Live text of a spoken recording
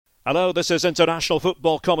Hello, this is international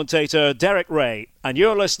football commentator Derek Ray, and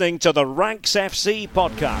you're listening to the Ranks FC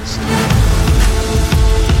podcast.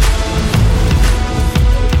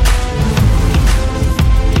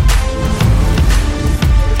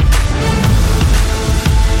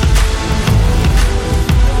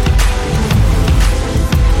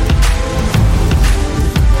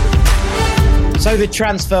 So the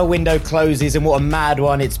transfer window closes, and what a mad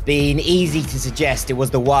one it's been. Easy to suggest it was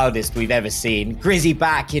the wildest we've ever seen. Grizzy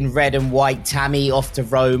back in red and white, Tammy off to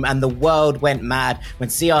Rome, and the world went mad when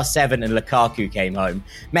CR7 and Lukaku came home.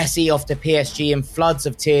 Messi off to PSG in floods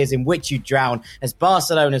of tears in which you drown as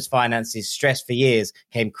Barcelona's finances, stressed for years,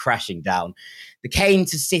 came crashing down. The Kane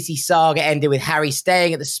to City saga ended with Harry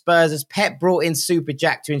staying at the Spurs as Pep brought in Super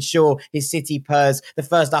Jack to ensure his City purrs the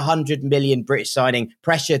first 100 million British signing,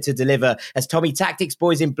 pressure to deliver as Tommy Tactics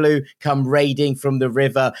boys in blue come raiding from the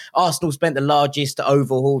river. Arsenal spent the largest to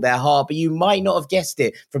overhaul their heart, but you might not have guessed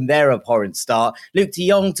it from their abhorrent start. Luke de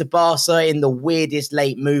Jong to Barca in the weirdest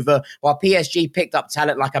late mover, while PSG picked up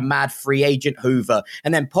talent like a mad free agent Hoover.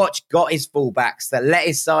 And then Poch got his fullbacks that let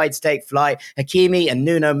his sides take flight. Hakimi and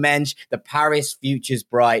Nuno Mendes, the Paris future's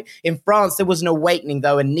bright. In France, there was an awakening,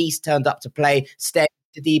 though, and Nice turned up to play.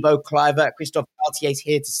 Debo, Cliver, Christophe Galtier's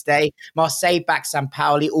here to stay. Marseille back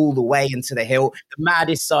Sampaoli all the way into the hill. The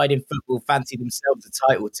maddest side in football fancy themselves a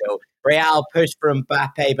title tilt. Real pushed for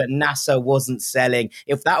Mbappe, but Nasser wasn't selling.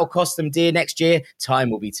 If that'll cost them dear next year, time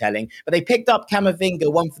will be telling. But they picked up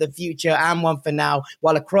Camavinga, one for the future and one for now,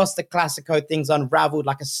 while across the Clasico things unraveled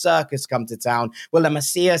like a circus come to town. Will La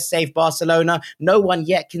Masia save Barcelona? No one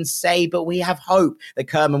yet can say, but we have hope that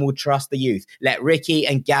Koeman will trust the youth. Let Ricky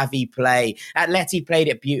and Gavi play. Atleti played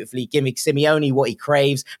it beautifully, giving Simeone what he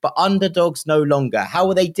craves, but underdogs no longer. How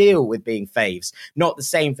will they deal with being faves? Not the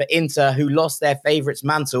same for Inter, who lost their favourites'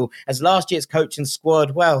 mantle, as last year's coaching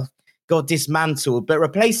squad, well, got dismantled, but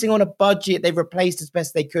replacing on a budget, they've replaced as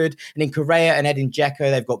best they could. And in Correa and Edin Dzeko,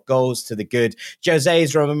 they've got goals to the good.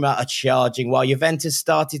 Jose's Roma are charging, while Juventus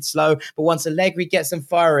started slow, but once Allegri gets them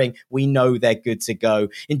firing, we know they're good to go.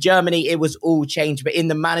 In Germany, it was all changed, but in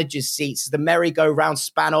the manager's seats, the merry-go-round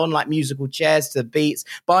span on like musical chairs to the beats.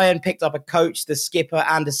 Bayern picked up a coach, the skipper,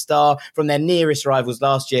 and a star from their nearest rivals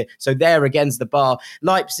last year, so they're against the bar.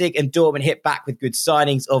 Leipzig and Dortmund hit back with good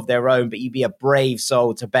signings of their own, but you'd be a brave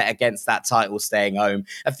soul to bet against that title staying home.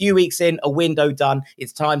 A few weeks in, a window done.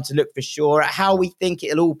 It's time to look for sure at how we think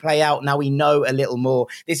it'll all play out now we know a little more.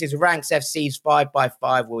 This is Ranks FC's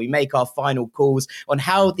 5x5, where we make our final calls on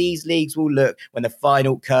how these leagues will look when the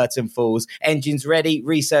final curtain falls. Engines ready,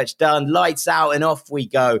 research done, lights out, and off we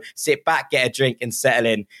go. Sit back, get a drink, and settle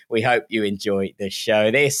in. We hope you enjoy the show.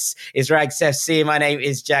 This is Ranks FC. My name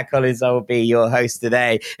is Jack Collins. I will be your host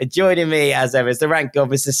today. And joining me, as ever, is the rank god,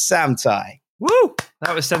 Mr. Sam Tighe. Woo!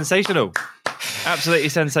 That was sensational. Absolutely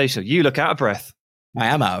sensational. You look out of breath. I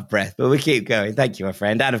am out of breath, but we keep going. Thank you, my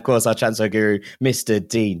friend. And of course, our transfer guru, Mr.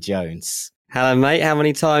 Dean Jones. Hello, mate. How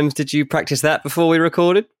many times did you practice that before we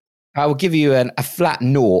recorded? I will give you a flat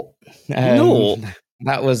naught. Naught?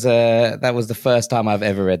 That was the first time I've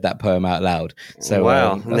ever read that poem out loud. So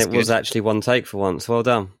wow. And it good. was actually one take for once. Well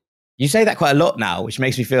done. You say that quite a lot now, which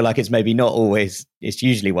makes me feel like it's maybe not always, it's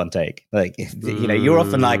usually one take. Like, you know, you're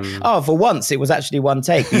often like, oh, for once it was actually one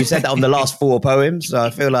take. But you said that on the last 4 poems. So I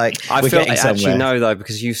feel like I actually know, though,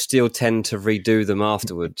 because you still tend to redo them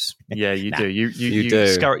afterwards. Yeah, you do.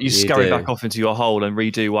 You scurry back off into your hole and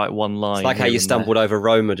redo like one line. It's like how you stumbled over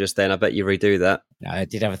Roma just then. I bet you redo that. No, I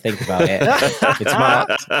did have a think about it. It's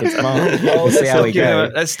marked. We'll see how we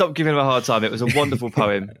go. Let's stop giving him a hard time. It was a wonderful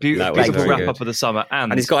poem. Beautiful wrap up of the summer.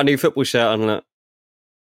 And he's got a new football shirt on it.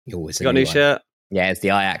 He's got a new shirt. Yeah, it's the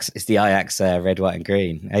Ajax red, white, and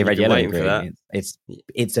green. Red, yellow, and green.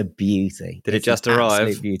 It's a beauty. Did it just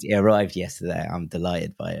arrive? Beauty. It arrived yesterday. I'm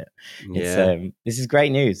delighted by it. Yeah. This is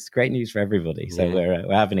great news. Great news for everybody. So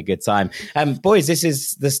we're having a good time. Boys, this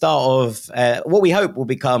is the start of what we hope will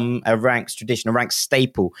become a Ranks tradition, a Ranks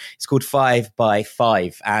staple. It's called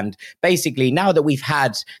 5x5, and basically now that we've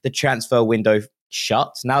had the transfer window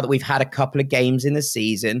shut, now that we've had a couple of games in the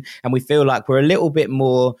season, and we feel like we're a little bit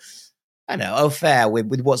more, I don't know, au fair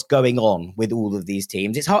with what's going on with all of these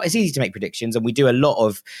teams. It's easy to make predictions, and we do a lot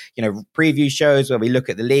of, preview shows where we look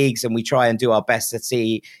at the leagues and we try and do our best to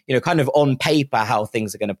see, kind of on paper how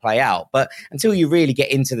things are going to play out. But until you really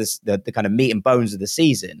get into this, the kind of meat and bones of the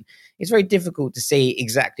season, it's very difficult to see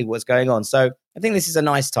exactly what's going on. So I think this is a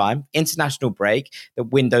nice time. International break. The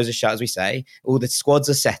windows are shut, as we say. All the squads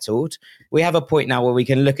are settled. We have a point now where we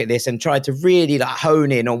can look at this and try to really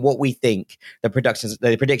hone in on what we think the predictions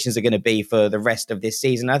are going to be for the rest of this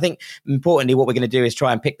season. I think, importantly, what we're going to do is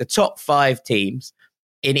try and pick the top 5 teams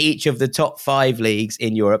in each of the top 5 leagues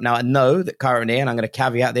in Europe. Now, I know that currently, and I'm going to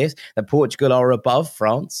caveat this, that Portugal are above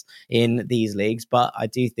France in these leagues, but I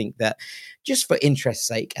do think that just for interest's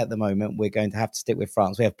sake at the moment, we're going to have to stick with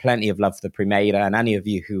France. We have plenty of love for the Primeira, and any of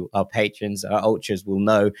you who are patrons, our ultras, will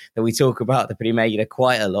know that we talk about the Primeira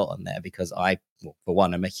quite a lot on there because for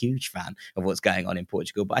one, I'm a huge fan of what's going on in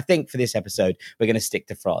Portugal. But I think for this episode, we're going to stick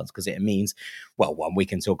to France because it means, well, one, we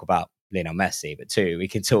can talk about Lionel Messi, but two, we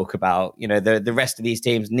can talk about, the rest of these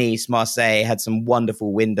teams. Nice, Marseille had some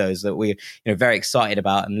wonderful windows that we're very excited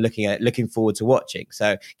about and looking forward to watching.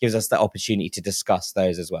 So it gives us the opportunity to discuss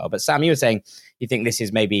those as well. But Sam, you were saying you think this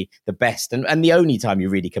is maybe the best and the only time you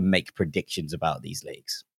really can make predictions about these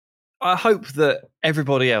leagues. I hope that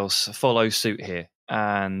everybody else follows suit here.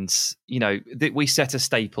 And, we set a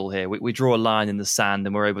staple here. We draw a line in the sand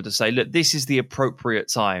and we're able to say, look, this is the appropriate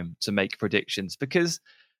time to make predictions, because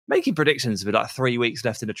making predictions with 3 weeks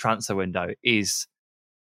left in the transfer window it's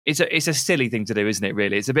a silly thing to do, isn't it,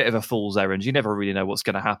 really? It's a bit of a fool's errand. You never really know what's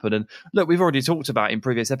going to happen. And look, we've already talked about in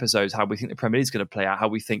previous episodes how we think the Premier League is going to play out, how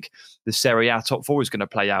we think the Serie A top 4 is going to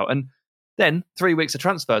play out. And then 3 weeks of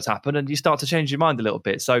transfers happen and you start to change your mind a little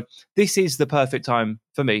bit. So this is the perfect time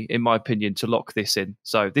for me, in my opinion, to lock this in.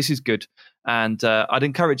 So this is good. And I'd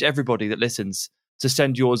encourage everybody that listens to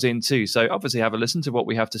send yours in too. So obviously have a listen to what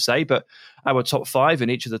we have to say, but our top 5 in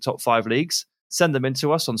each of the top 5 leagues, send them in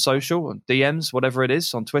to us on social, on DMs, whatever it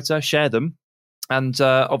is, on Twitter, share them. And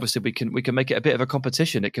obviously we can make it a bit of a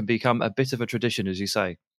competition. It can become a bit of a tradition, as you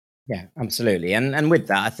say. Yeah, absolutely. And with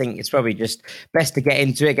that, I think it's probably just best to get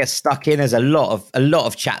into it, get stuck in. There's a lot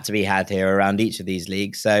of chat to be had here around each of these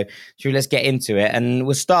leagues. So let's get into it. And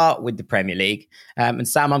we'll start with the Premier League. And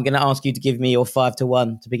Sam, I'm going to ask you to give me your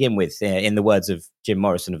 5-1 to begin with, in the words of Jim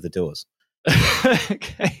Morrison of The Doors.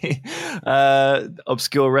 Okay.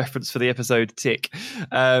 Obscure reference for the episode tick.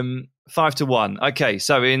 5-1. Okay,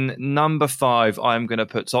 so in number 5, I'm going to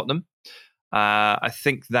put Tottenham. I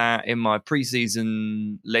think that in my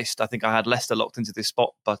pre-season list, I think I had Leicester locked into this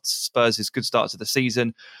spot, but Spurs' good start to the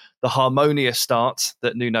season, the harmonious start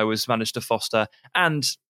that Nuno has managed to foster, and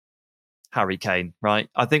Harry Kane, right?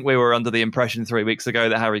 I think we were under the impression 3 weeks ago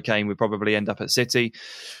that Harry Kane would probably end up at City.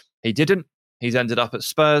 He didn't. He's ended up at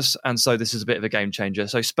Spurs, and so this is a bit of a game changer.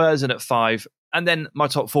 So Spurs in at 5, and then my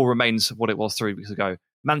top 4 remains what it was 3 weeks ago.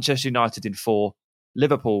 Manchester United in 4,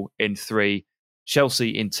 Liverpool in 3, Chelsea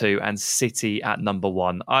in 2, and City at number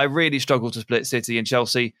 1. I really struggled to split City and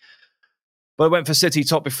Chelsea, but I went for City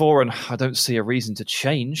top before, and I don't see a reason to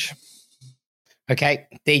change. Okay,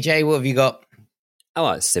 DJ, what have you got?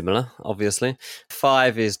 Oh, it's similar, obviously.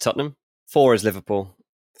 5 is Tottenham, 4 is Liverpool,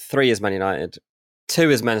 3 is Man United, 2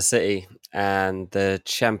 is Man City, and the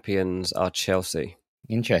champions are Chelsea.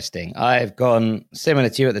 Interesting. I've gone similar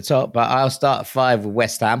to you at the top, but I'll start at 5 with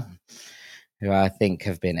West Ham, who I think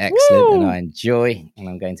have been excellent and I enjoy, and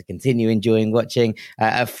I'm going to continue enjoying watching.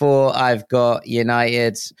 At 4, I've got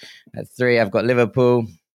United. At 3, I've got Liverpool.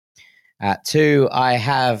 At 2, I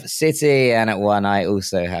have City, and at 1, I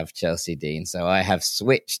also have Chelsea, Dean. So I have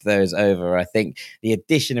switched those over. I think the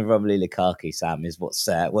addition of Romelu Lukaku, Sam, is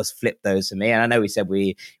what's flipped those for me. And I know we said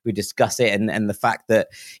we discuss it, and the fact that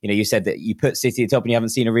you said that you put City at top and you haven't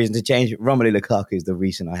seen a reason to change. Romelu Lukaku is the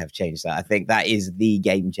reason I have changed that. I think that is the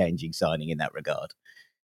game-changing signing in that regard.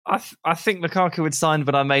 I think Lukaku would sign,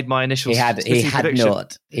 but I made my initial. He had prediction.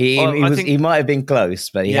 not. He might have been close,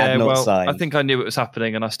 but he had not signed. I think I knew it was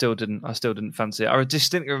happening, and I still didn't fancy it. I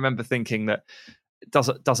distinctly remember thinking that it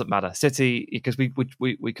doesn't matter. City, because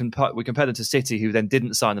we compare them to City, who then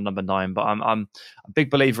didn't sign the number 9. But I'm a big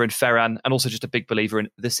believer in Ferran, and also just a big believer in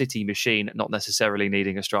the City machine, not necessarily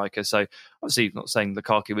needing a striker. So obviously, not saying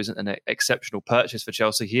Lukaku isn't an exceptional purchase for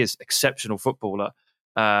Chelsea. He is an exceptional footballer.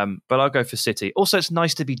 But I'll go for City. Also, it's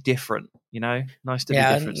nice to be different, nice to be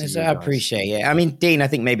different. Yeah, I appreciate it. I mean, Dean, I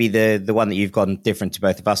think maybe the one that you've gone different to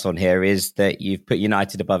both of us on here is that you've put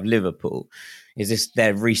United above Liverpool. Is this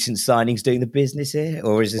their recent signings doing the business here,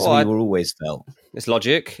 or is this what we were always felt? It's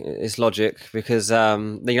logic. It's logic because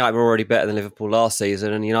the United were already better than Liverpool last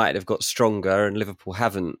season, and United have got stronger, and Liverpool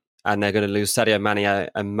haven't. And they're going to lose Sadio Mane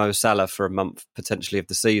and Mo Salah for a month, potentially, of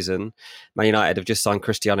the season. Man United have just signed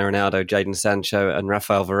Cristiano Ronaldo, Jadon Sancho and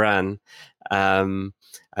Rafael Varane. And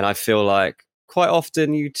I feel like quite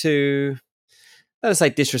often you two, I don't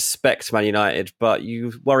say disrespect Man United, but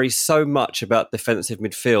you worry so much about defensive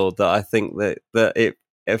midfield that I think that it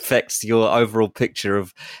affects your overall picture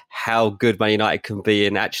of how good Man United can be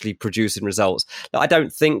in actually producing results. I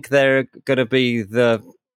don't think they're going to be the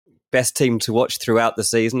best team to watch throughout the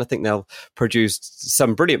season. I think they'll produce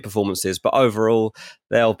some brilliant performances, but overall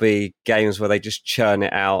there'll be games where they just churn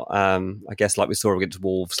it out. I guess like we saw against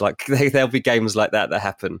Wolves, like there'll be games like that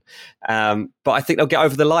happen. But I think they'll get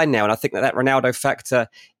over the line now, and I think that Ronaldo factor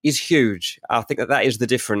is huge. I think that is the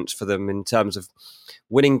difference for them in terms of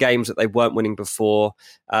winning games that they weren't winning before.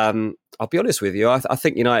 I'll be honest with you, I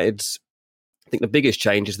think the biggest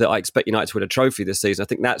change is that I expect United to win a trophy this season. I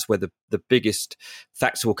think that's where the biggest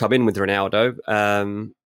factor will come in with Ronaldo.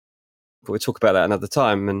 But we'll talk about that another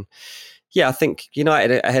time. And yeah, I think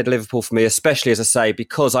United ahead of Liverpool for me, especially, as I say,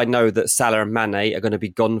 because I know that Salah and Mane are going to be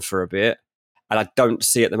gone for a bit. And I don't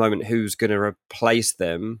see at the moment who's going to replace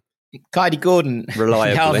them. Kylie Gordon.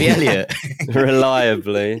 Reliably. Harvey Elliott.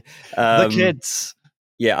 Reliably. The kids.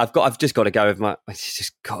 Yeah, I've just got to go with I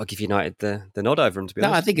just got to give United the nod over them, to be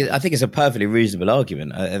honest. I think it's a perfectly reasonable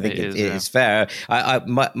argument. I think it's fair.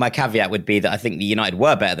 My caveat would be that I think the United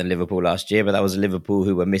were better than Liverpool last year, but that was Liverpool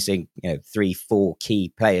who were missing 3-4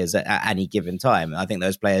 key players at any given time. I think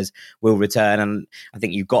those players will return, and I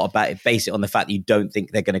think you've got to base it on the fact that you don't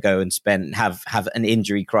think they're going to go and have an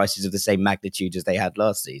injury crisis of the same magnitude as they had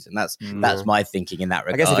last season. That's my thinking in that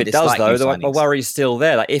regard. I guess if it does, though, the worry's still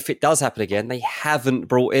there. Like if it does happen again, they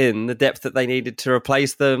haven't brought in the depth that they needed to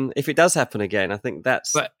replace them. If it does happen again, I think that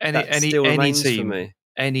still remains for me.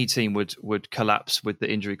 Any team would collapse with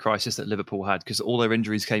the injury crisis that Liverpool had, because all their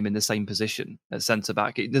injuries came in the same position at centre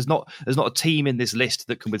back. There's not a team in this list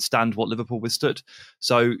that can withstand what Liverpool withstood.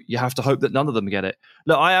 So you have to hope that none of them get it.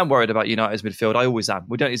 Look, I am worried about United's midfield. I always am.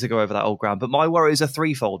 We don't need to go over that old ground. But my worries are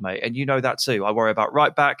threefold, mate, and you know that too. I worry about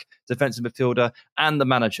right back, defensive midfielder, and the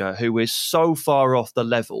manager, who is so far off the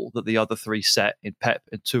level that the other three set in Pep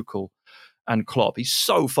and Tuchel and Klopp. He's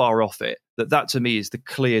so far off it that to me is the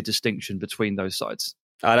clear distinction between those sides.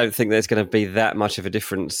 I don't think there's going to be that much of a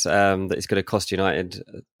difference that it's going to cost United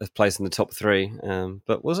a place in the top three.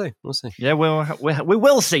 But we'll see. Yeah, we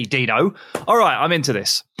will see, Dino. All right, I'm into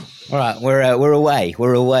this. All right, we're away.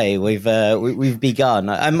 We've begun.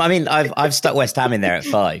 I mean, I've stuck West Ham in there at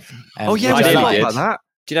 5. Oh yeah, I didn't like that.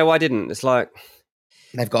 Do you know why I didn't? It's like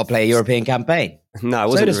they've got to play a European campaign. No, it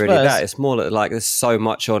wasn't really that. It's more like there's so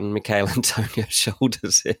much on Mikel Antonio's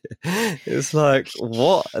shoulders here. It's like,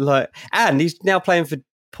 what? And he's now playing for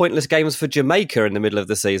pointless games for Jamaica in the middle of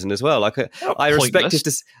the season as well. I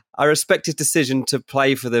respect his decision to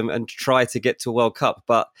play for them and try to get to a World Cup,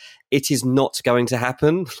 but it is not going to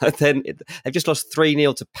happen. They've just lost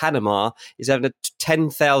 3-0 to Panama. He's having a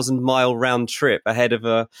 10,000-mile round trip ahead of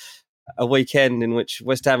a weekend in which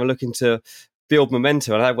West Ham are looking to build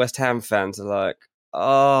momentum. And I have West Ham fans are like,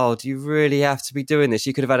 oh, do you really have to be doing this?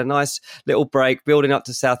 You could have had a nice little break building up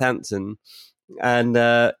to Southampton, and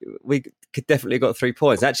we could definitely got 3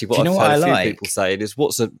 points. Actually, what I've heard a few people saying is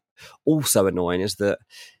what's also annoying is that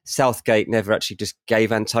Southgate never actually just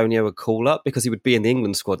gave Antonio a call up, because he would be in the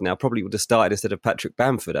England squad now. Probably would have started instead of Patrick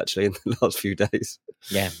Bamford actually in the last few days.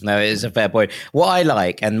 Yeah, no, it is a fair point. What I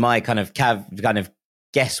like, and my kind of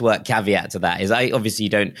guesswork caveat to that, is I obviously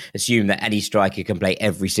don't assume that any striker can play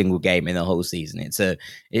every single game in the whole season. It's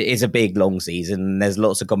a big long season, and there's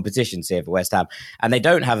lots of competitions here for West Ham, and they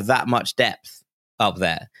don't have that much depth up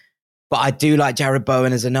there. But I do like Jared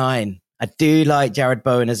Bowen as a 9.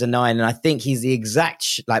 And I think he's the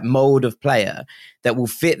exact mold of player that will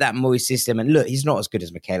fit that Moyes system. And look, he's not as good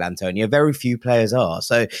as Mikel Antonio. Very few players are.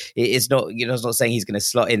 So it's not, it's not saying he's going to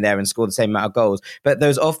slot in there and score the same amount of goals. But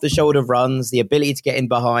those off-the-shoulder runs, the ability to get in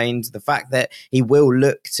behind, the fact that he will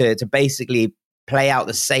look to basically play out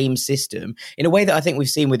the same system in a way that I think we've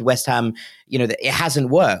seen with West Ham, that it hasn't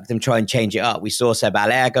worked, them try and change it up. We saw Seb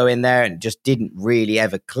Allaire go in there and just didn't really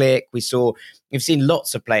ever click. We've seen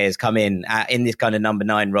lots of players come in this kind of number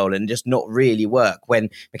 9 role and just not really work, when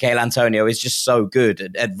Mikel Antonio is just so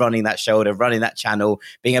good at running that shoulder, running that channel,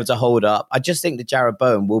 being able to hold up. I just think that Jared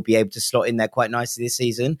Bowen will be able to slot in there quite nicely this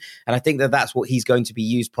season. And I think that that's what he's going to be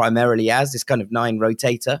used primarily as, this kind of 9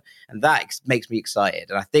 rotator. And that makes me excited.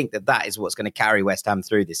 And I think that is what's going to carry West Ham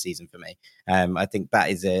through this season for me. I think that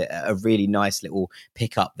is a really nice little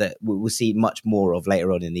pickup that we'll see much more of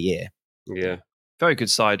later on in the year. Yeah. Very good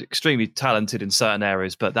side, extremely talented in certain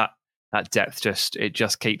areas, but that depth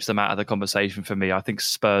just keeps them out of the conversation for me. I think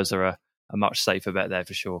Spurs are a much safer bet there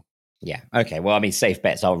for sure. Yeah. Okay. Well, I mean, safe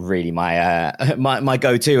bets are really my my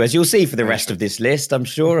go-to, as you'll see for the rest of this list, I'm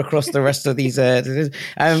sure, across the rest of these. And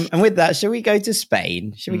with that, shall we go to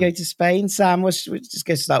Spain? Sam, we'll just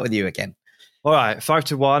go start with you again. All right,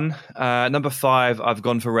 5-1. Number 5, I've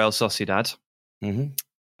gone for Real Sociedad. Mm-hmm.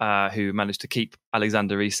 Who managed to keep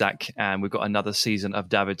Alexander Isak, and we've got another season of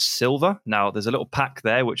David Silva. Now, there's a little pack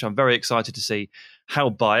there, which I'm very excited to see how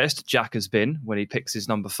biased Jack has been when he picks his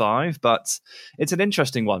number 5, but it's an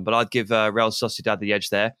interesting one. But I'd give Real Sociedad the edge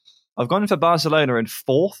there. I've gone for Barcelona in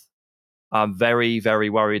 4th. I'm very, very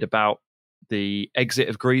worried about the exit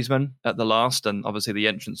of Griezmann at the last, and obviously the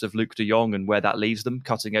entrance of Luke de Jong and where that leaves them,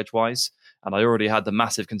 cutting edge-wise. And I already had the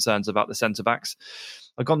massive concerns about the centre-backs.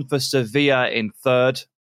 I've gone for Sevilla in 3rd,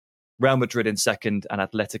 Real Madrid in 2nd, and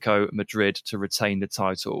Atletico Madrid to retain the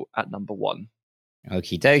title at number 1.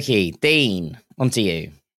 Okie dokie. Dean, on to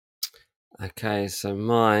you. Okay, so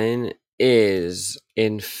mine is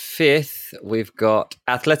in 5th. We've got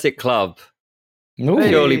Athletic Club. Ooh.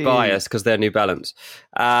 Purely biased because they're New Balance.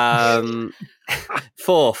 4th.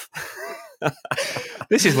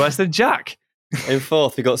 This is worse than Jack. In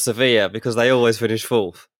 4th, we got Sevilla because they always finish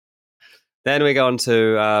 4th. Then we go on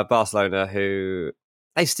to Barcelona, who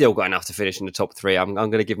they still got enough to finish in the top 3. I'm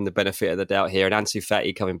going to give them the benefit of the doubt here. And Ansu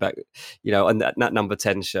Fati coming back, and that number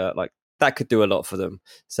 10 shirt, like that could do a lot for them.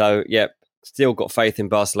 So, yeah, still got faith in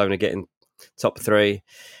Barcelona getting top 3.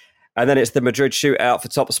 And then it's the Madrid shootout for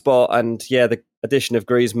top spot. And yeah, the addition of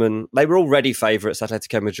Griezmann, they were already favourites,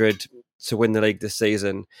 Atletico Madrid, to win the league this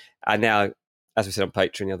season. And now, as we said on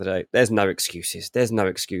Patreon the other day, there's no excuses. There's no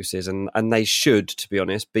excuses. And they should, to be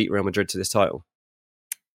honest, beat Real Madrid to this title.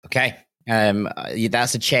 Okay.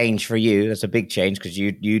 That's a change for you. That's a big change because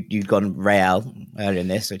you'd gone Real earlier in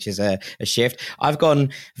this, which is a shift. I've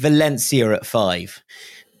gone Valencia at 5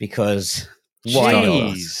 because why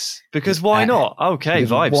not? Because why not? Okay,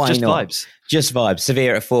 vibes, just not? Vibes. Just vibes.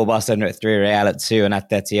 Sevilla at 4, Barcelona at 3, Real at 2, and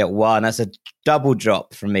Atleti at 1. That's a double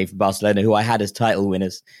drop from me for Barcelona, who I had as title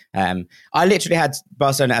winners. I literally had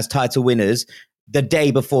Barcelona as title winners the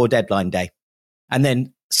day before deadline day. And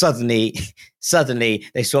then suddenly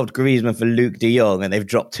they swapped Griezmann for Luke de Jong and they've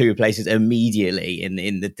dropped 2 places immediately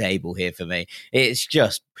in the table here for me. It's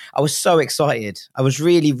just, I was so excited. I was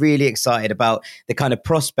really, really excited about the kind of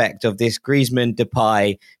prospect of this Griezmann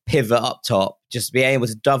Depay pivot up top, just being able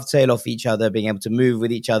to dovetail off each other, being able to move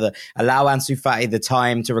with each other, allow Ansu Fati the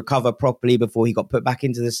time to recover properly before he got put back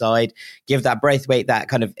into the side, give that Braithwaite that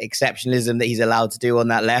kind of exceptionalism that he's allowed to do on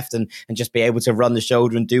that left and just be able to run the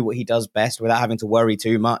shoulder and do what he does best without having to worry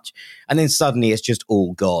too much. And then suddenly it's just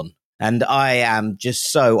all gone. And I am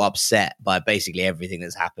just so upset by basically everything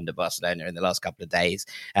that's happened at Barcelona in the last couple of days.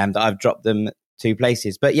 And I've dropped them 2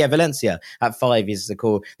 places. But yeah, Valencia at 5 is the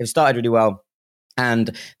call. They've started really well.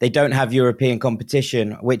 And they don't have European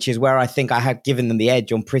competition, which is where I think I had given them the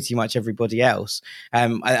edge on pretty much everybody else.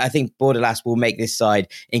 I think Bordalas will make this side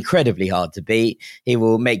incredibly hard to beat. He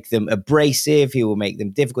will make them abrasive. He will make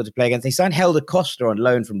them difficult to play against. They signed Helder Costa on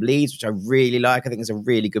loan from Leeds, which I really like. I think it's a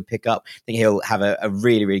really good pickup. I think he'll have a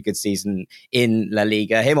really, really good season in La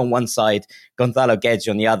Liga. Him on one side, Gonzalo Guedes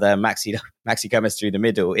on the other, Maxi Gomez through the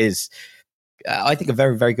middle is... I think a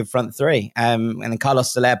very, very good front 3. And then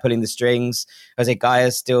Carlos Soler pulling the strings. Jose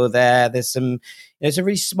Gaya's still there. There's some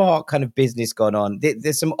really smart kind of business going on.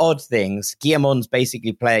 There's some odd things. Guillamon's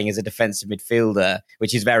basically playing as a defensive midfielder,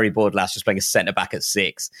 which is very Bordalas, just playing a centre-back at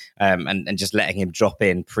 6 and just letting him drop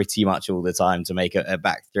in pretty much all the time to make a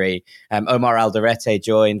back 3. Omar Alderete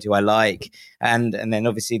joined, who I like. And then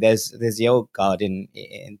obviously there's the old guard in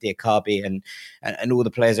Diakabi and all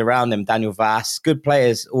the players around them. Daniel Vaz, good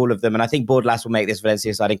players, all of them. And I think Bordalas will make this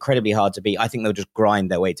Valencia side incredibly hard to beat. I think they'll just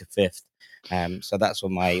grind their way to 5th. So that's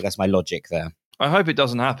my logic there. I hope it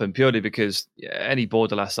doesn't happen purely because any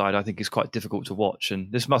Bordalas side I think is quite difficult to watch,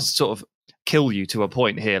 and this must sort of kill you to a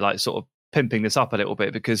point here, like sort of pimping this up a little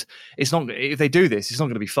bit, because it's not. If they do this, it's not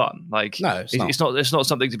going to be fun. Like no, it's not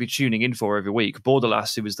something to be tuning in for every week.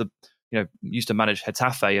 Bordalas, who was used to manage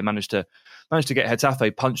Getafe and managed to get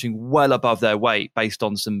Getafe punching well above their weight based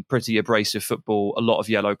on some pretty abrasive football, a lot of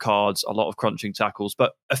yellow cards, a lot of crunching tackles,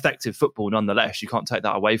 but effective football nonetheless. You can't take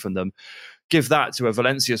that away from them. Give that to a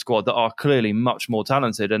Valencia squad that are clearly much more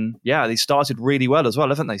talented. And yeah, they started really well as well,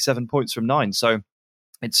 haven't they? 7 points from 9. So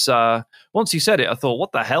it's once you said it, I thought,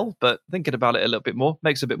 what the hell? But thinking about it a little bit more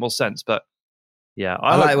makes a bit more sense. But yeah,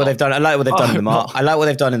 I like what they've done. I like what they've done in the market. I like what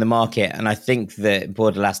they've done in the market, and I think that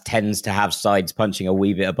Bordalas tends to have sides punching a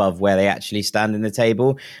wee bit above where they actually stand in the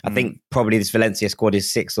table. I think probably this Valencia squad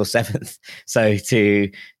is 6th or 7th. So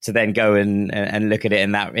to then go and look at it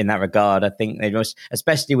in that regard, I think they must,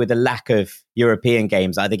 especially with the lack of European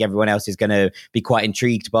games, I think everyone else is going to be quite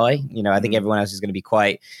intrigued by. I think everyone else is going to be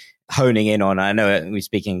quite honing in on. I know we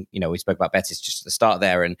spoke about Betis just at the start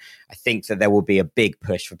there, and I think that there will be a big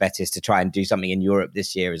push for Betis to try and do something in Europe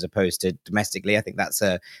this year as opposed to domestically. I think that's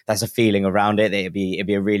a feeling around it. It'd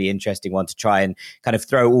be a really interesting one to try and kind of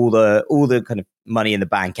throw all the kind of money in the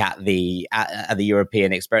bank at the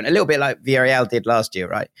European experiment, a little bit like Villarreal did last year,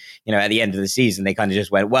 right? At the end of the season, they kind of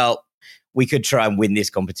just went, well, we could try and win this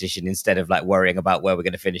competition instead of like worrying about where we're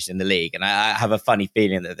going to finish in the league. And I have a funny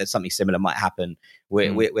feeling that something similar might happen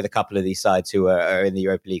with a couple of these sides who are in the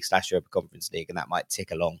Europa League / Europa Conference League, and that might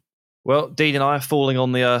tick along. Well, Dean and I are falling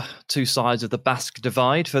on the two sides of the Basque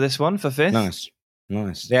divide for this one, for fifth. Nice.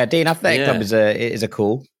 Yeah, Dean, Athletic Club is a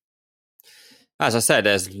call. As I said,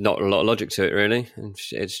 there's not a lot of logic to it, really.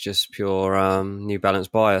 It's just pure New Balance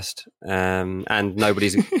biased. And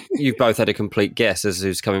nobody's... You've both had a complete guess as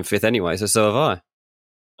who's coming fifth anyway, so have I.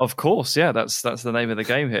 Of course, yeah, that's the name of the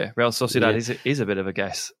game here. Real Sociedad is a bit of a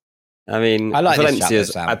guess. I mean, I like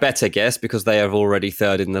Valencia's a better guess because they are already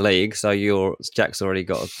third in the league, so Jack's already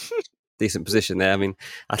got a decent position there. I mean,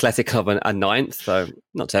 Athletic Club are ninth, so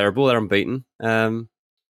not terrible. They're unbeaten. They're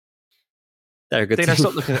a good Dino, team.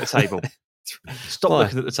 stop looking at the table. Stop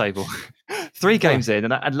looking at the table. 3 games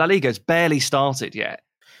in, and La Liga's barely started yet.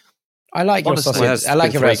 I like your Real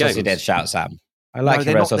Sociedad shout, Sam. I like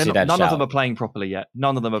your Real Sociedad shout. None of them are playing properly yet.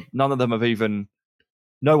 None of them have even...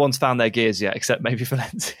 No one's found their gears yet, except maybe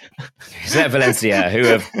Valencia. Except Valencia, who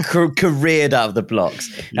have careered out of the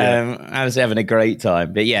blocks. Yeah. I was having a great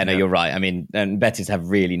time. But you're right. I mean, and Betis have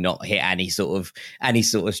really not hit any sort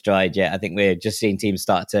of stride yet. I think we're just seeing teams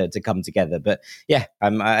start to come together. But yeah,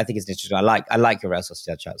 I think it's interesting. I like your Real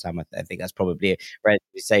Sociedad shout, Sam. I think that's probably a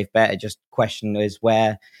relatively safe bet. Just question is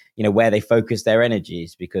where they focus their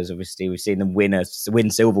energies, because obviously we've seen them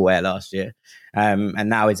win silverware last year. And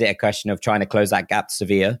now is it a question of trying to close that gap to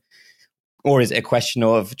Sevilla, or is it a question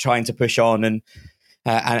of trying to push on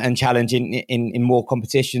and challenge in more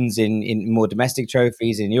competitions, in more domestic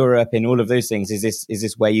trophies in Europe, in all of those things? Is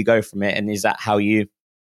this where you go from it? And is that how you,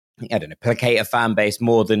 I don't know, placate a fan base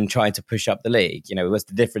more than trying to push up the league? What's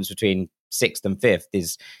the difference between 6th and 5th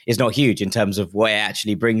is not huge in terms of what it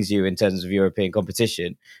actually brings you in terms of European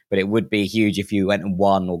competition, but it would be huge if you went and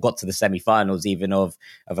won or got to the semi-finals even of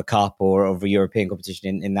a cup or of a European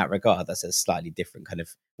competition in that regard. That's a slightly different kind of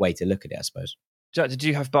way to look at it, I suppose. Jack, did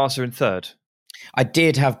you have Barca in third? I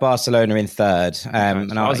did have Barcelona in third.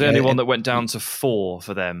 And I was the only one that went down to 4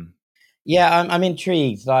 for them. Yeah, I'm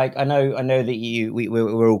intrigued. Like, I know that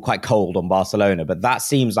we're all quite cold on Barcelona, but that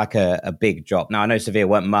seems like a big drop. Now, I know Sevilla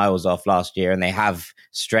weren't miles off last year and they have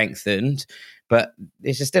strengthened, but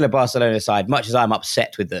this is still a Barcelona side, much as I'm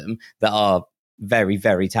upset with them, that are very,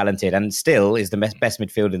 very talented and still is the best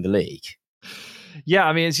midfield in the league. Yeah,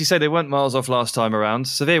 I mean, as you say, they weren't miles off last time around.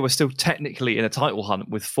 Sevilla were still technically in a title hunt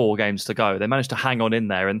with 4 games to go. They managed to hang on in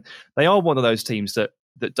there, and they are one of those teams that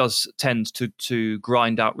does tend to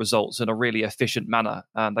grind out results in a really efficient manner.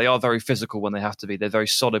 They are very physical when they have to be. They're very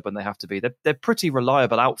solid when they have to be. They're pretty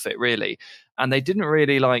reliable outfit, really. And they didn't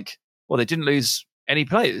really they didn't lose any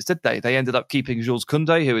players, did they? They ended up keeping Jules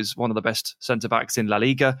Koundé, who is one of the best centre-backs in La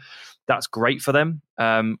Liga. That's great for them.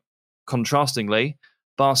 Contrastingly,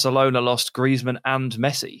 Barcelona lost Griezmann and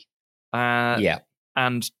Messi.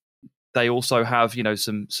 And they also have,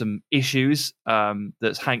 some issues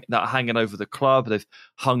that are hanging over the club. They've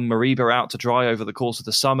hung Mariba out to dry over the course of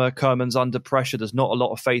the summer. Koeman's under pressure. There's not a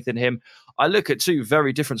lot of faith in him. I look at 2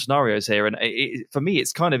 very different scenarios here, and for me,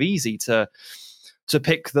 it's kind of easy to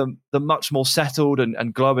pick the much more settled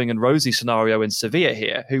and glowing and rosy scenario in Sevilla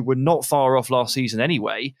here, who were not far off last season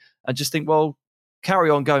anyway, and just think, well, carry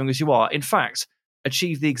on going as you are. In fact,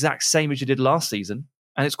 achieve the exact same as you did last season,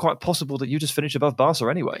 and it's quite possible that you just finish above Barca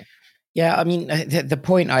anyway. Yeah, I mean, the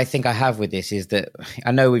point I think I have with this is that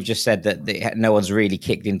I know we've just said that no one's really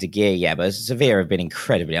kicked into gear yet, but Sevilla have been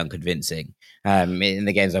incredibly unconvincing in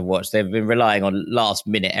the games I've watched. They've been relying on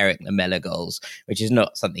last-minute Eric Lamela goals, which is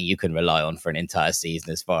not something you can rely on for an entire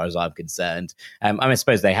season as far as I'm concerned. I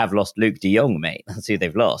suppose they have lost Luke de Jong, mate. That's who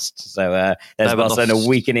they've lost. So there's Barcelona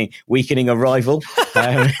weakening a rival.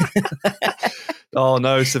 Oh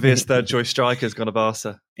no, Sevilla's third choice striker's gone to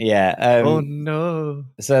Barca. Yeah. Oh no.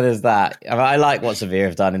 So there's that. I like what Sevilla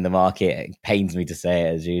have done in the market. It pains me to say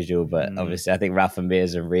it as usual, but obviously I think Rafa Mir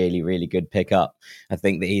is a really, really good pickup. I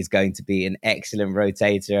think that he's going to be an excellent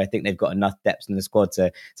rotator. I think they've got enough depth in the squad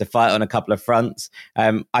to fight on a couple of fronts.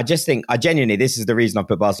 I genuinely, this is the reason I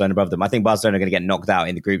put Barcelona above them. I think Barcelona are going to get knocked out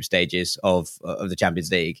in the group stages of the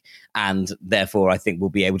Champions League, and therefore I think we'll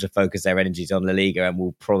be able to focus their energies on La Liga, and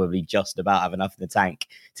we'll probably just about have enough in the tank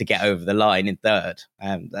to get over the line in third.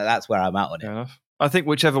 That's where I'm at on it. Fair enough. I think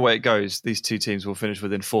whichever way it goes, these 2 teams will finish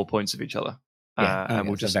within 4 points of each other. And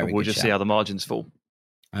we'll just see how the margins fall.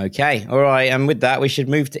 Okay. All right. And with that, we should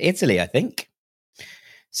move to Italy, I think.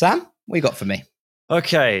 Sam, what you got for me?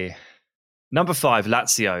 Okay. Number 5,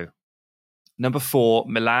 Lazio. Number 4,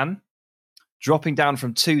 Milan. Dropping down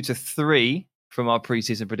from 2 to 3 from our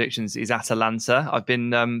preseason predictions is Atalanta. I've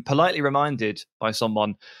been politely reminded by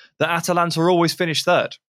someone that Atalanta always finish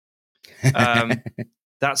third.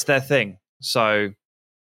 That's their thing. So,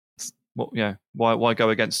 why go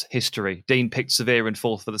against history? Dean picked Sevilla in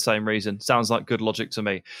fourth for the same reason. Sounds like good logic to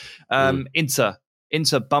me.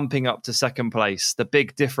 Inter bumping up to second place. The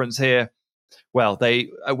big difference here. Well,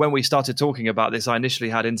 when we started talking about this, I initially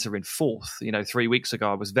had Inter in fourth. 3 weeks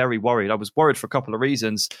ago, I was very worried. I was worried for a couple of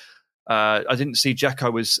reasons. I didn't see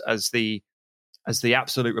Dzeko as the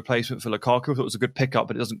absolute replacement for Lukaku. I thought it was a good pickup,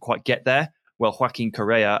 but it doesn't quite get there. Well, Joaquin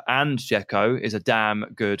Correa and Dzeko is a damn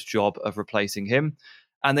good job of replacing him.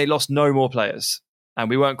 And they lost no more players. And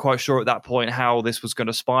we weren't quite sure at that point how this was going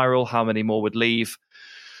to spiral, how many more would leave,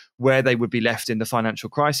 where they would be left in the financial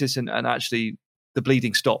crisis. And actually, the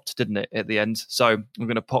bleeding stopped, didn't it, at the end? So I'm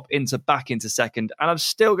going to pop Inter back into second. And I'm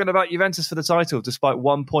still going to back Juventus for the title, despite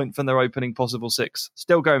 1 point from their opening possible 6.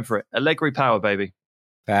 Still going for it. Allegri power, baby.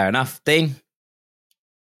 Fair enough. Dean?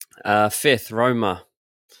 Fifth, Roma.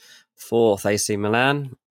 Fourth, AC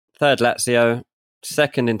Milan. Third, Lazio.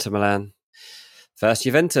 Second, Inter Milan. First,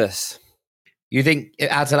 Juventus. You think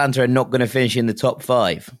Atalanta are not going to finish in the top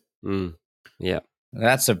 5? Yeah.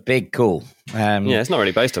 That's a big call. It's not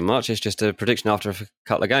really based on much. It's just a prediction after a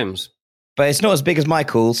couple of games. But it's not as big as my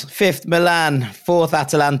calls. Fifth, Milan. Fourth,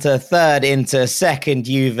 Atalanta. Third, Inter. Second,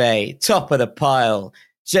 Juve. Top of the pile,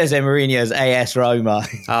 Jose Mourinho's AS Roma.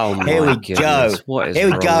 Oh my Here we goodness. go. What is Here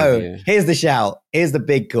we wrong go. with you? Here's the shout. Here's the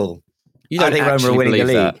big call. You don't I think Roma actually are winning the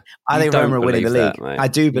believe league. that. I think Roma are winning the believe league. that, mate. I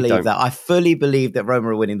do You believe don't. that. I fully believe that Roma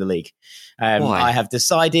are winning the league. Why? I have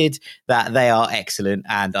decided that they are excellent,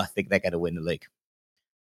 and I think they're going to win the league.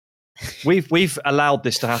 We've allowed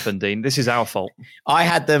this to happen, Dean. This is our fault. I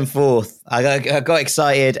had them fourth. I got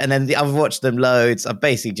excited, and then I've watched them loads. I've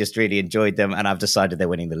basically just really enjoyed them, and I've decided they're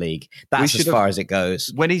winning the league. That's as far as it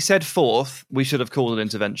goes. When he said fourth, we should have called an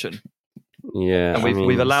intervention. Yeah, And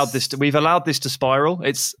we've allowed this to spiral.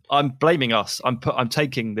 I'm blaming us. I'm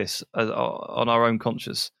taking this on our own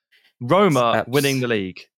conscience. Roma winning the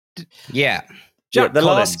league. Yeah. Jack the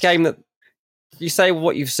Collins. last game that you say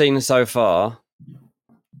what you've seen so far.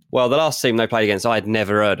 Well, the last team they played against, I had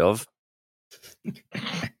never heard of.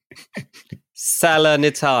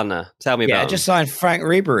 Salernitana. Tell me about Yeah, them. just signed Frank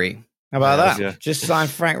Ribery. How about that? Yeah. Just signed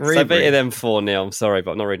Frank So they beat Ribery. them 4-0. I'm sorry,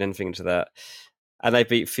 but I'm not reading anything into that. And they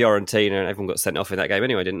beat Fiorentina, and everyone got sent off in that game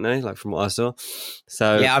anyway, didn't they? Like from what I saw.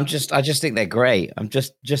 So Yeah, I just think they're great. I'm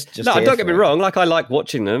just. no, here don't get for me it. wrong. Like I like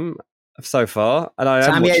watching them so far, and I am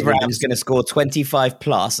Tammy watching them. Abraham's going to score 25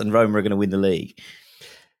 plus, and Roma are going to win the league.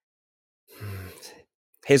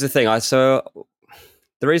 Here's the thing. The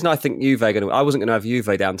reason I think Juve are going to, I wasn't going to have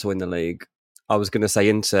Juve down to win the league. I was going to say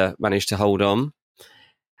Inter managed to hold on,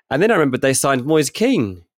 and then I remembered they signed Moise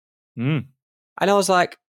Kean, and I was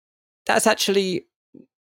like, that's actually.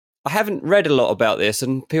 I haven't read a lot about this,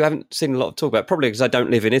 and people haven't seen a lot of talk about it, probably because I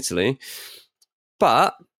don't live in Italy.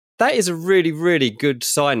 But that is a really, really good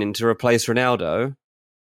signing to replace Ronaldo.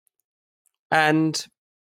 And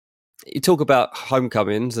you talk about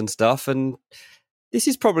homecomings and stuff, and this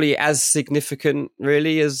is probably as significant,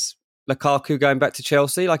 really, as Lukaku going back to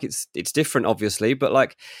Chelsea. Like it's different, obviously, but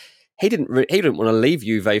like he didn't want to leave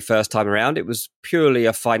Juve first time around. It was purely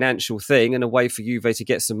a financial thing and a way for Juve to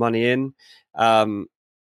get some money in.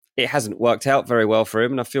 It hasn't worked out very well for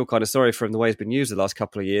him, and I feel kind of sorry for him the way he's been used the last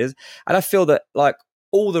couple of years. And I feel that like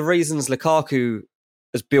all the reasons Lukaku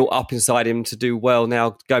has built up inside him to do well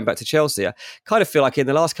now going back to Chelsea, I kind of feel like in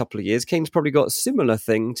the last couple of years, Keane's probably got a similar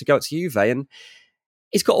thing to go to Juve, and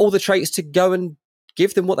he's got all the traits to go and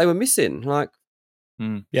give them what they were missing. Like,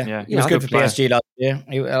 Yeah, he was good for PSG last year.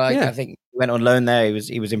 I think he went on loan there.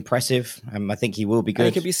 He was impressive. I think he will be good.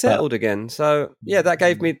 and he can be settled again. So yeah, that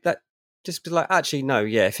gave me that. Just like, actually, no,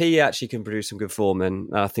 yeah. If he actually can produce some good form, then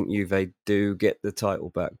I think Juve do get the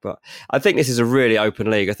title back. But I think this is a really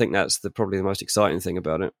open league. I think that's probably the most exciting thing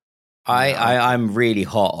about it. I'm really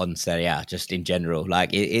hot on Serie A just in general. Like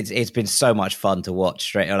it's been so much fun to watch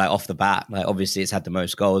straight like off the bat. Like obviously it's had the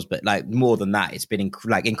most goals, but like more than that, it's been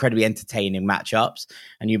incredibly entertaining matchups.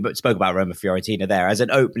 And you spoke about Roma Fiorentina there as an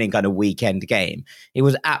opening kind of weekend game. It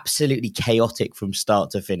was absolutely chaotic from start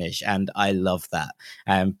to finish, and I love that.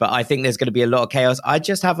 But I think there's going to be a lot of chaos. I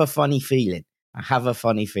just have a funny feeling. I have a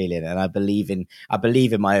funny feeling, and I believe in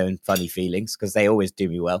my own funny feelings because they always do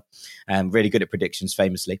me well. Really good at predictions,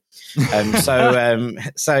 famously.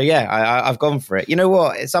 So yeah, I've gone for it. You know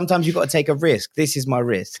what? Sometimes you've got to take a risk. This is my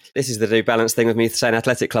risk. This is the New Balance thing with me saying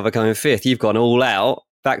Athletic Club are coming fifth. You've gone all out,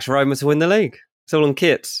 backed Roma to win the league. It's all on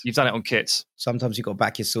kits. You've done it on kits. Sometimes you've got to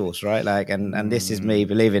back your source, right? Like, and this is me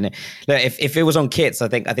believing it. Look, if it was on kits, I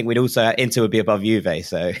think we'd also Inter would be above Juve.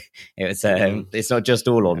 So it's not just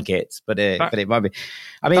all on kits, but it might be.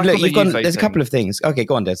 I mean, look, you've gone. There's a couple of things. Okay,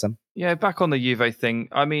 go on, Desam. Yeah, back on the Juve thing.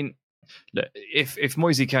 I mean, look, if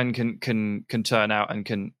Moise can turn out and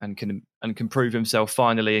can prove himself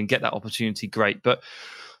finally and get that opportunity, great. But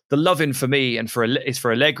the love-in for me and is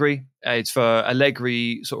for Allegri. It's for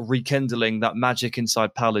Allegri sort of rekindling that magic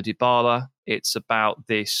inside Paulo Dybala. It's about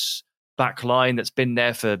this back line that's been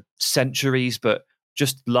there for centuries, but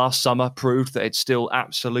just last summer proved that it's still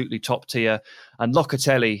absolutely top tier. And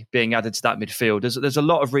Locatelli being added to that midfield. There's a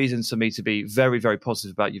lot of reasons for me to be very, very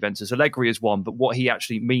positive about Juventus. Allegri is one, but what he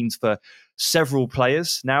actually means for several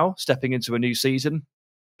players now stepping into a new season,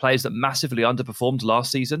 players that massively underperformed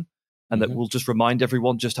last season, and that will just remind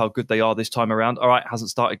everyone just how good they are this time around. All right, hasn't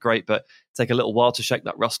started great, but take a little while to shake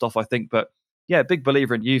that rust off, I think. But yeah, big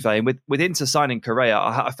believer in Juve. And with Inter signing Correa,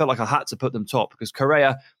 I felt like I had to put them top because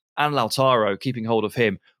Correa and Lautaro, keeping hold of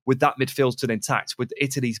him, with that midfield still intact, with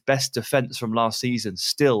Italy's best defence from last season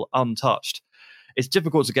still untouched, it's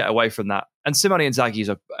difficult to get away from that. And Simone Inzaghi is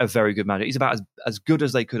a very good manager. He's about as good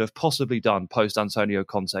as they could have possibly done post Antonio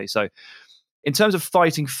Conte. So in terms of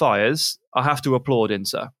fighting fires, I have to applaud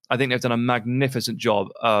Inter. I think they've done a magnificent job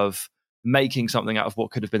of making something out of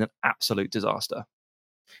what could have been an absolute disaster.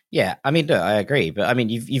 Yeah, I mean, look, I agree, but I mean,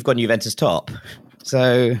 you've got Juventus top,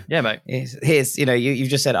 so yeah, mate. Here's you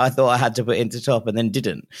just said I thought I had to put Inter top and then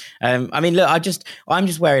didn't. I mean, look, I'm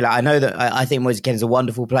just wary. Like, I know that I think Moise Kean is a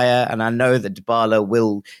wonderful player, and I know that Dybala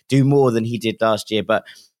will do more than he did last year, but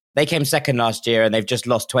they came second last year, and they've just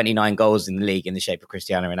lost 29 goals in the league in the shape of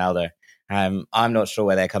Cristiano Ronaldo. I'm not sure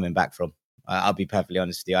where they're coming back from. I'll be perfectly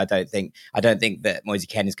honest with you. I don't think that Moise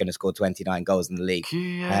Kean is going to score 29 goals in the league.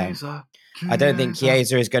 I don't think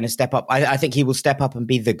Chiesa is going to step up. I think he will step up and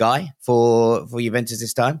be the guy for Juventus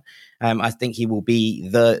this time. I think he will be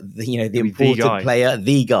the important player,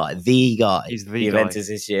 the guy. He's the Juventus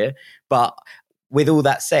guy this year. But with all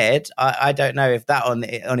that said, I don't know if that on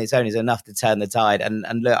its own is enough to turn the tide. And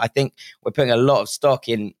look, I think we're putting a lot of stock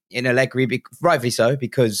in Allegri, rightfully so,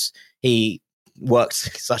 because he worked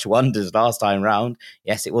such wonders last time round.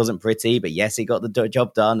 Yes, it wasn't pretty, but yes, he got the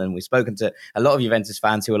job done. And we've spoken to a lot of Juventus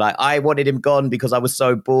fans who were like, I wanted him gone because I was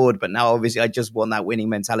so bored, but now obviously I just want that winning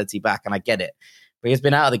mentality back, and I get it. But he's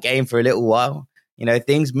been out of the game for a little while. You know,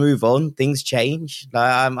 things move on, things change.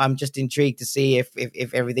 I'm just intrigued to see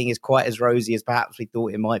if everything is quite as rosy as perhaps we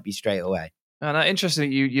thought it might be straight away. And interesting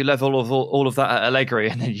that you level all of that at Allegri,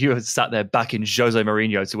 and then you sat there backing Jose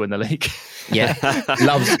Mourinho to win the league. Yeah,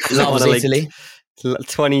 loves Italy.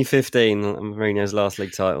 2015, Mourinho's last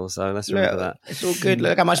league title. So let's remember that. It's all good.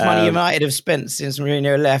 Look how much money United have spent since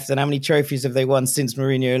Mourinho left, and how many trophies have they won since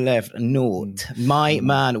Mourinho left? Naught. My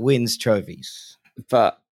man wins trophies.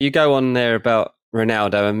 But you go on there about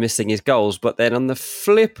Ronaldo and missing his goals, but then on the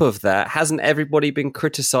flip of that, hasn't everybody been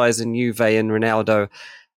criticising Juve and Ronaldo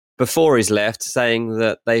before he's left, saying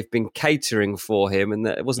that they've been catering for him and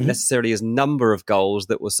that it wasn't necessarily his number of goals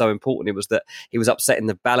that was so important. It was that he was upsetting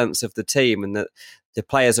the balance of the team, and that the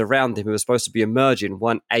players around him who were supposed to be emerging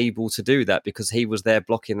weren't able to do that because he was there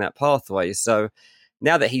blocking that pathway. So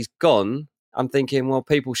now that he's gone, I'm thinking, well,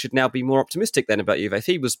 people should now be more optimistic then about Juve. If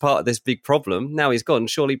he was part of this big problem, now he's gone,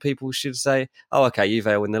 surely people should say, oh, okay, Juve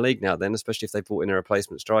will win the league now then, especially if they brought in a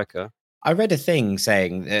replacement striker. I read a thing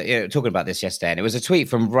saying, talking about this yesterday, and it was a tweet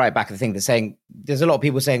from right back at the thing that's saying, there's a lot of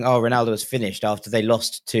people saying, oh, Ronaldo was finished after they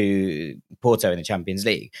lost to Porto in the Champions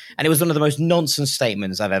League. And it was one of the most nonsense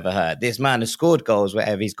statements I've ever heard. This man has scored goals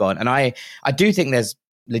wherever he's gone. And I do think there's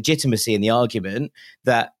legitimacy in the argument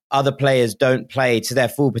that other players don't play to their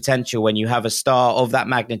full potential when you have a star of that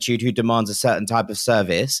magnitude who demands a certain type of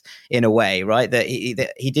service in a way, right? That he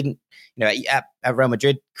didn't, you know, at Real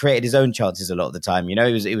Madrid created his own chances a lot of the time. You know,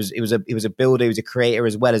 he was a builder, he was a creator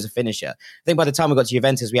as well as a finisher. I think by the time we got to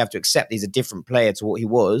Juventus, we have to accept he's a different player to what he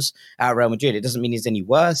was at Real Madrid. It doesn't mean he's any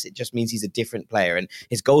worse. It just means he's a different player, and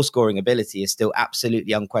his goal scoring ability is still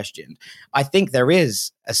absolutely unquestioned. I think there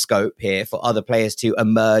is a scope here for other players to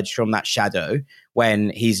emerge from that shadow when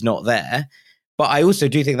he's not there. But I also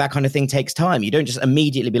do think that kind of thing takes time. You don't just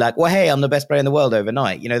immediately be like, well, hey, I'm the best player in the world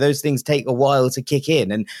overnight. You know, those things take a while to kick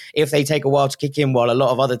in. And if they take a while to kick in while a lot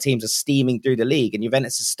of other teams are steaming through the league and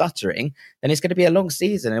Juventus is stuttering, then it's going to be a long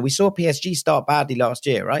season. And we saw PSG start badly last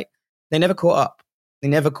year, right? They never caught up.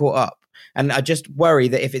 And I just worry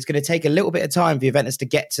that if it's going to take a little bit of time for Juventus to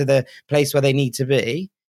get to the place where they need to be,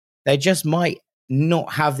 they just might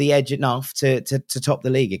not have the edge enough to top the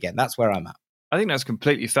league again. That's where I'm at. I think that's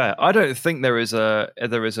completely fair. I don't think there is a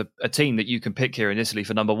team that you can pick here in Italy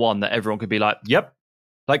for number one that everyone could be like, yep.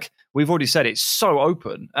 Like we've already said, it's so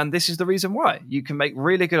open, and this is the reason why. You can make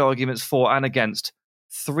really good arguments for and against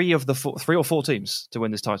three or four teams to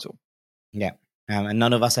win this title. Yeah. And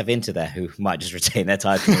none of us have Inter there, who might just retain their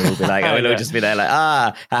title. We'll be like, we'll just be there like,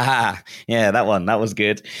 yeah, that was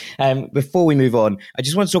good. Before we move on, I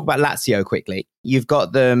just want to talk about Lazio quickly. You've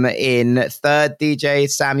got them in third, DJ.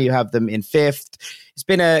 Sam, you have them in fifth. It's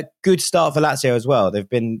been a good start for Lazio as well. They've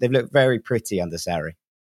looked very pretty under Sarri.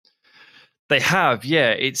 They have, yeah.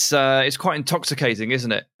 It's quite intoxicating,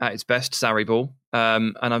 isn't it? At its best, Sarri ball.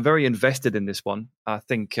 And I'm very invested in this one. I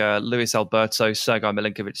think Luis Alberto, Sergej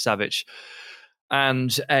Milinkovic-Savic,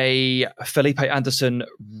 and a Felipe Anderson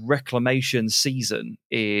reclamation season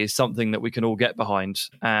is something that we can all get behind.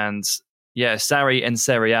 And yeah, Sarri and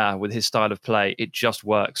Serie A with his style of play, it just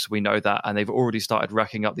works. We know that. And they've already started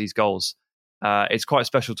racking up these goals. It's quite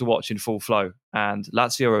special to watch in full flow. And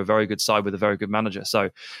Lazio are a very good side with a very good manager. So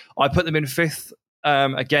I put them in fifth.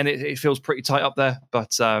 Again, it feels pretty tight up there,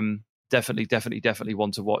 but definitely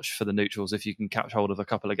one to watch for the neutrals if you can catch hold of a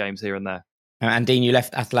couple of games here and there. And Dean, you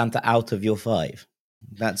left Atalanta out of your 5.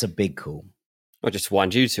 That's a big call. I just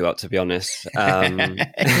wind you two up, to be honest.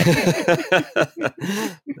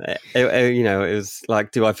 It was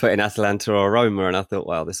like, do I put in Atalanta or Roma? And I thought,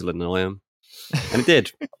 well, this will annoy them. And it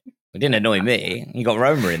did. It didn't annoy me. You got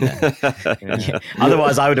Roma in there.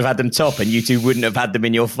 Otherwise, I would have had them top, and you two wouldn't have had them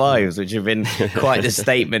in your 5s, which would have been quite a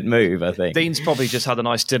statement move, I think. Dean's probably just had a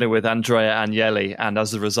nice dinner with Andrea Agnelli, and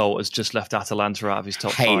as a result, has just left Atalanta out of his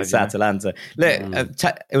top 5. Hates Atalanta. Look,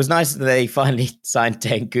 it was nice that they finally signed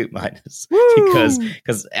Dane Koopmeiners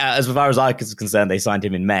because as far as I was concerned, they signed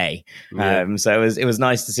him in May. So it was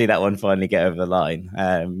nice to see that one finally get over the line.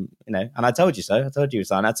 And I told you so. I told you it was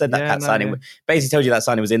signed. I said that signing basically told you that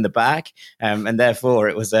signing was in the back, and therefore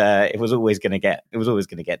it was always going to get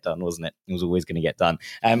done, wasn't it? It was always going to get done.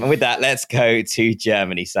 And with that, let's go to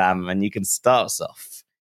Germany, Sam, and you can start us off.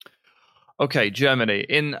 Okay, Germany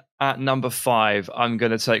in at number 5. I'm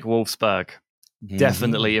going to take Wolfsburg.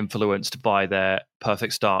 Definitely influenced by their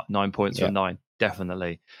perfect start, 9 points from 9.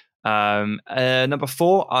 Definitely. Number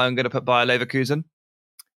 4, I'm going to put Bayer Leverkusen.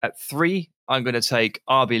 At 3, I'm going to take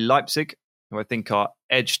RB Leipzig, who I think are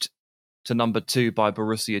edged to number 2 by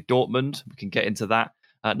Borussia Dortmund. We can get into that.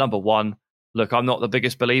 Number 1, look, I'm not the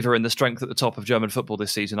biggest believer in the strength at the top of German football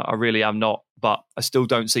this season. I really am not, but I still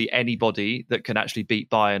don't see anybody that can actually beat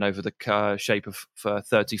Bayern over the shape of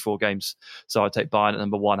 34 games. So I take Bayern at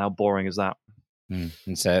number 1. How boring is that?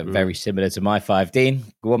 It's very similar to my 5. Dean,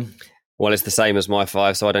 go on. Well, it's the same as my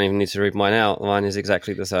 5, so I don't even need to read mine out. Mine is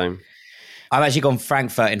exactly the same. I've actually gone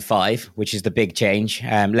Frankfurt in 5, which is the big change.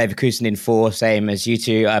 Leverkusen in 4, same as you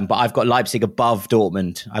two. But I've got Leipzig above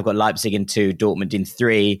Dortmund. I've got Leipzig in 2, Dortmund in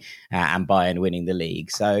 3, and Bayern winning the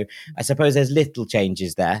league. So I suppose there's little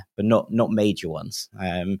changes there, but not major ones.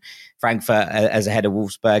 Frankfurt as ahead of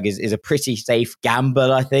Wolfsburg is a pretty safe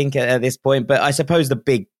gamble, I think, at this point. But I suppose the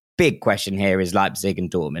big question here is Leipzig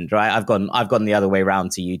and Dortmund, right? I've gone the other way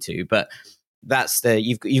around to you two, but that's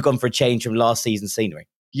you've gone for a change from last season's scenery.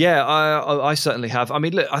 Yeah, I certainly have. I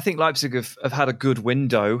mean, look, I think Leipzig have had a good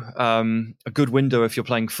window if you're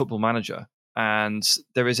playing Football Manager. And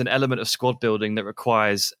there is an element of squad building that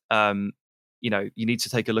requires, you need to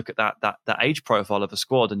take a look at that age profile of a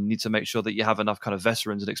squad, and you need to make sure that you have enough kind of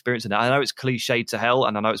veterans and experience in it. I know it's cliched to hell,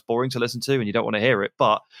 and I know it's boring to listen to, and you don't want to hear it,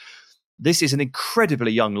 but this is an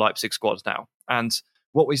incredibly young Leipzig squad now. And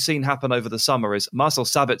what we've seen happen over the summer is Marcel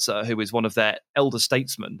Sabitzer, who is one of their elder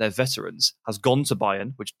statesmen, their veterans, has gone to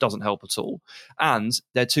Bayern, which doesn't help at all. And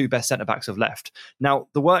their 2 best centre-backs have left. Now,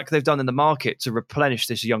 the work they've done in the market to replenish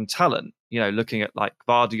this young talent, looking at like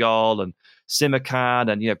Gvardiol and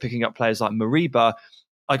Simakan and, picking up players like Mariba,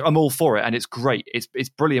 I'm all for it. And it's great. It's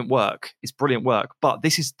brilliant work. It's brilliant work. But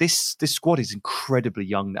this squad is incredibly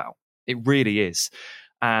young now. It really is.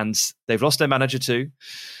 And they've lost their manager too.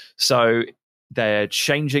 So they're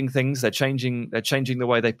changing things. They're changing the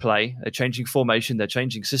way they play. They're changing formation. They're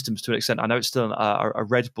changing systems to an extent. I know it's still a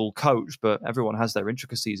Red Bull coach, but everyone has their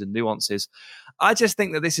intricacies and nuances. I just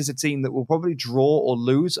think that this is a team that will probably draw or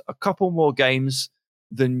lose a couple more games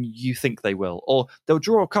than you think they will. Or they'll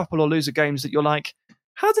draw a couple or lose a games that you're like,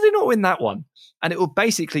 how did they not win that one? And it will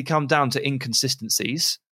basically come down to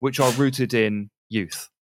inconsistencies, which are rooted in youth.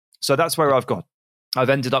 So that's where I've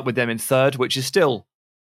ended up with them in 3rd, which is still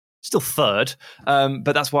 3rd,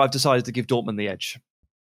 but that's why I've decided to give Dortmund the edge.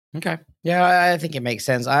 Okay. Yeah, I think it makes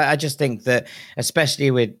sense. I just think that,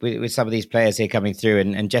 especially with some of these players here coming through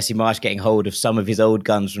and Jesse Marsch getting hold of some of his old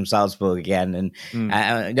guns from Salzburg again, and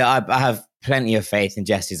I have plenty of faith in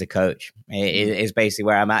Jesse as a coach. It is basically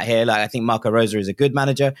where I'm at here. Like, I think Marco Rosa is a good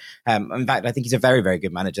manager. In fact, I think he's a very, very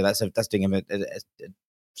good manager. That's doing him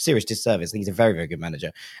serious disservice. I think he's a very, very good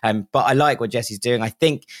manager. But I like what Jesse's doing. I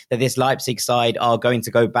think that this Leipzig side are going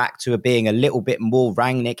to go back to being a little bit more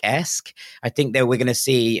Rangnick-esque. I think that we're going to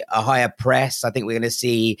see a higher press. I think we're going to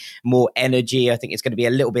see more energy. I think it's going to be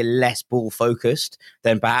a little bit less ball-focused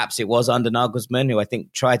than perhaps it was under Nagelsmann, who I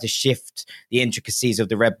think tried to shift the intricacies of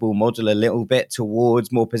the Red Bull model a little bit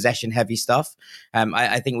towards more possession-heavy stuff.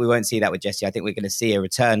 I think we won't see that with Jesse. I think we're going to see a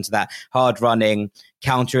return to that hard-running,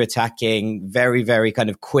 counter-attacking, very, very kind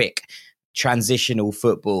of quick transitional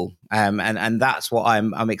football. And that's what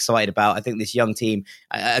I'm excited about. I think this young team,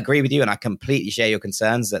 I agree with you, and I completely share your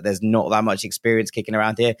concerns that there's not that much experience kicking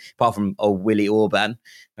around here, apart from old Willy Orban,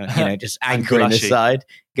 just anchoring the side.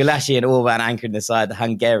 Gulácsi and Orban anchoring the side, the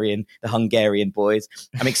Hungarian boys.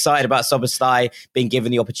 I'm excited about Szoboszlai being given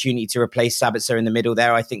the opportunity to replace Sabitzer in the middle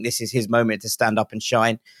there. I think this is his moment to stand up and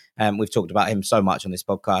shine. We've talked about him so much on this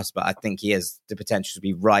podcast, but I think he has the potential to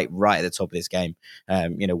be right at the top of this game.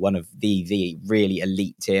 One of the really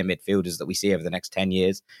elite tier midfielders that we see over the next 10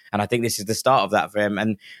 years. And I think this is the start of that for him.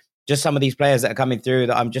 And just some of these players that are coming through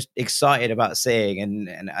that I'm just excited about seeing.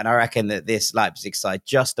 And I reckon that this Leipzig side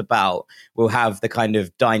just about will have the kind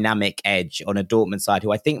of dynamic edge on a Dortmund side,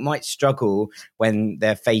 who I think might struggle when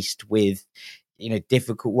they're faced with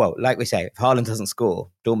difficult. Well, like we say, if Haaland doesn't score,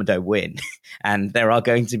 Dortmund don't win. And there are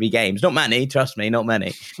going to be games, not many, trust me, not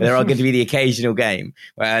many, but there are going to be the occasional game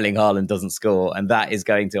where Erling Haaland doesn't score. And that is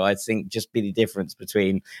going to, I think, just be the difference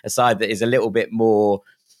between a side that is a little bit more,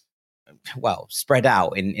 spread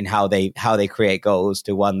out in how they create goals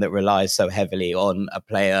to one that relies so heavily on a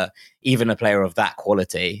player, even a player of that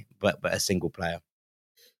quality, but a single player.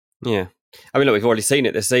 Yeah. I mean, look, we've already seen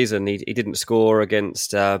it this season. He didn't score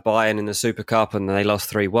against Bayern in the Super Cup and they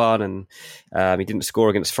lost 3-1. And he didn't score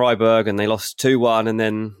against Freiburg and they lost 2-1. And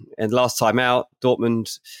then last time out,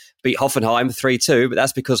 Dortmund beat Hoffenheim 3-2, but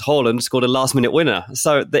that's because Haaland scored a last-minute winner.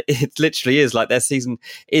 So it literally is like their season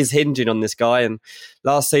is hinging on this guy. And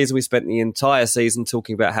last season, we spent the entire season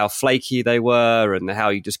talking about how flaky they were and how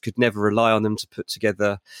you just could never rely on them to put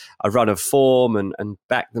together a run of form and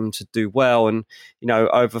back them to do well. And,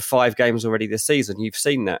 over 5 games already this season, you've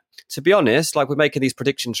seen that. To be honest, like we're making these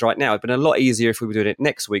predictions right now, it'd been a lot easier if we were doing it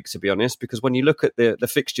next week, to be honest, because when you look at the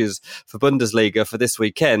fixtures for Bundesliga for this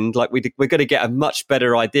weekend, like we're going to get a much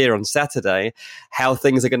better idea on Saturday how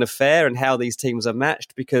things are going to fare and how these teams are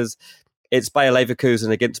matched, because it's Bayer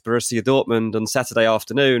Leverkusen against Borussia Dortmund on Saturday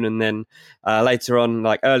afternoon, and then later on,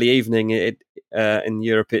 like early evening in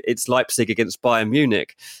Europe, it's Leipzig against Bayern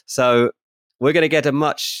Munich. So we're going to get a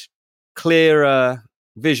much clearer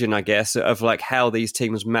vision, I guess, of like how these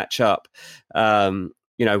teams match up.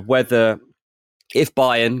 Whether if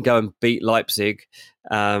Bayern go and beat Leipzig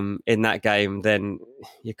in that game, then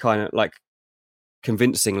you're kind of like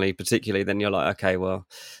convincingly, particularly, then you're like, okay, well,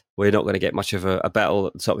 we're not going to get much of a battle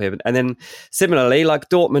at the top here. And then similarly, like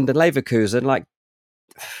Dortmund and Leverkusen, like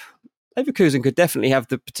Leverkusen could definitely have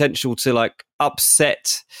the potential to like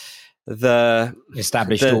upset the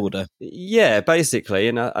established order. Yeah, basically.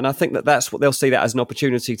 And I think that's what they'll see that as an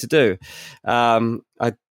opportunity to do.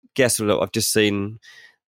 I guess, look, I've just seen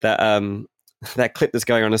that that clip that's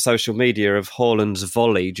going on social media of Haaland's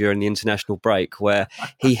volley during the international break, where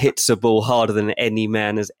he hits a ball harder than any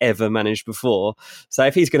man has ever managed before. So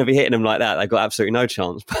if he's going to be hitting them like that, they've got absolutely no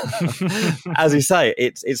chance. As you say,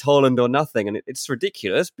 it's Haaland or nothing, and it's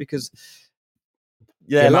ridiculous because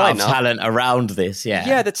the amount of talent around this,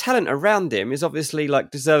 the talent around him is obviously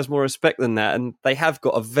like deserves more respect than that, and they have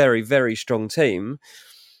got a very, very strong team,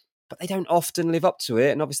 but they don't often live up to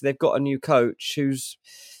it. And obviously, they've got a new coach who's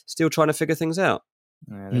still trying to figure things out.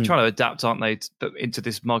 Yeah, they're trying to adapt, aren't they, into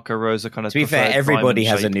this Marco Rose kind of. To be fair, everybody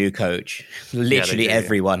has a new coach. Literally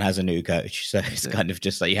everyone has a new coach, so it's kind of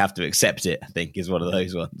just like you have to accept it. I think is one of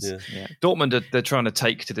those ones. Yeah. Dortmund, they're trying to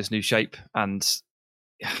take to this new shape, and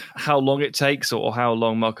how long it takes or how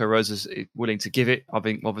long Marco Rose is willing to give it, I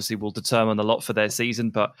think obviously will determine a lot for their season.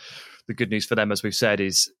 But the good news for them, as we've said,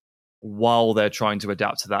 is while they're trying to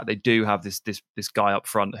adapt to that, they do have this guy up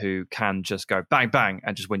front who can just go bang, bang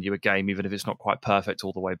and just win you a game, even if it's not quite perfect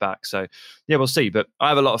all the way back. So, yeah, we'll see. But I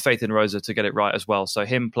have a lot of faith in Rosa to get it right as well. So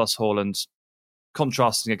him plus Haaland,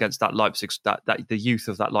 contrasting against that Leipzig, that the youth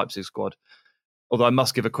of that Leipzig squad. Although I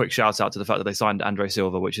must give a quick shout out to the fact that they signed Andre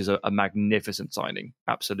Silva, which is a magnificent signing.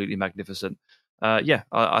 Absolutely magnificent.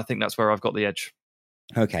 I think that's where I've got the edge.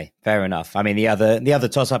 Okay, fair enough. I mean, the other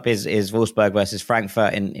toss-up is Wolfsburg versus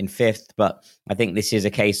Frankfurt in fifth, but I think this is a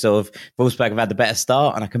case of Wolfsburg have had the better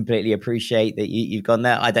start, and I completely appreciate that you've gone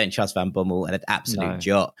there. I don't trust Van Bommel an absolute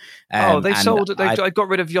jot. They got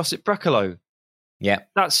rid of Josip Brekalo. Yeah.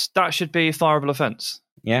 That should be a fireable offence.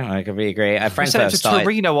 Yeah, I completely agree. Frankfurt sent him to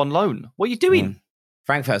Torino on loan. What are you doing?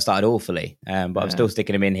 Frankfurt started awfully, but I'm still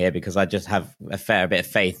sticking him in here because I just have a fair bit of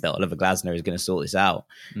faith that Oliver Glasner is going to sort this out.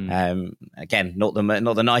 Again, not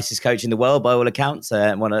the nicest coach in the world by all accounts,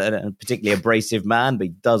 a particularly abrasive man, but he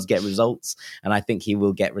does get results, and I think he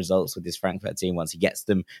will get results with this Frankfurt team once he gets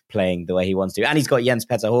them playing the way he wants to. And he's got Jens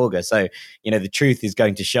Petter Horger, so the truth is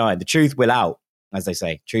going to shine. The truth will out. As they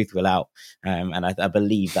say, truth will out. And I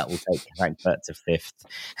believe that will take Frankfurt to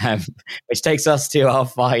 5th, which takes us to our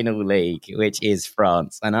final league, which is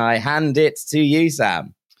France. And I hand it to you,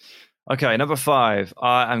 Sam. Okay, number 5,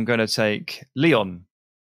 I am going to take Lyon.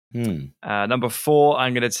 Number 4,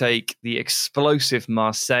 I'm going to take the explosive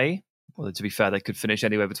Marseille. Well, to be fair, they could finish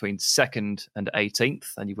anywhere between 2nd and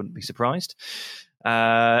 18th, and you wouldn't be surprised.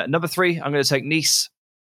 Number 3, I'm going to take Nice.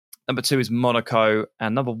 Number 2 is Monaco.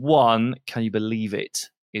 And number 1, can you believe it,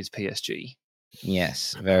 is PSG.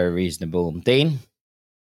 Yes, very reasonable. Dean?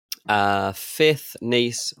 5th,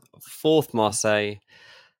 Nice. 4th, Marseille.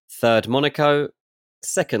 3rd, Monaco.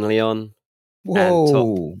 2nd, Lyon. Whoa. And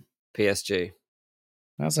top, PSG.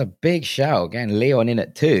 That's a big shout. Again, Lyon in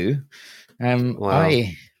at 2.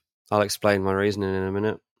 I'll explain my reasoning in a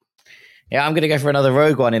minute. Yeah, I'm going to go for another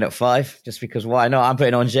rogue one in at 5, just because why not? I'm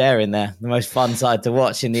putting Angers in there, the most fun side to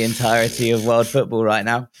watch in the entirety of world football right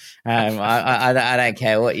now. I don't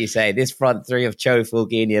care what you say. This front three of Cho,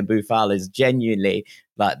 Fulgini and Boufal is genuinely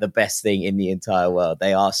like the best thing in the entire world.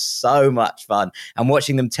 They are so much fun. And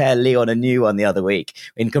watching them tear Lyon a new one the other week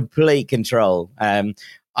in complete control.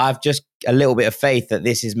 I've just a little bit of faith that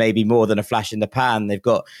this is maybe more than a flash in the pan. They've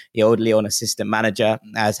got the old Lyon assistant manager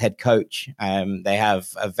as head coach. They have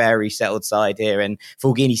a very settled side here, and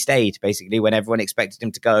Fulgini stayed basically when everyone expected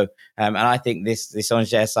him to go. And I think this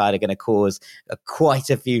Angers side are going to cause quite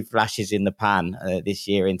a few flashes in the pan this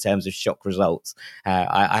year in terms of shock results.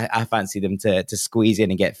 I fancy them to squeeze in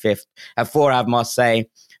and get 5th. At 4, I have Marseille.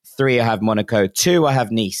 3, I have Monaco. 2, I have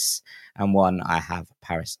Nice. And 1, I have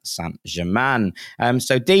Paris Saint-Germain.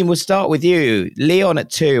 So, Dean, we'll start with you. Lyon at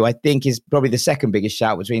 2, I think, is probably the second biggest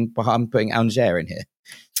shout between I'm putting Angers in here.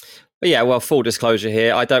 Yeah, well, full disclosure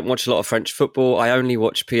here, I don't watch a lot of French football. I only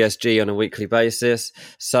watch PSG on a weekly basis.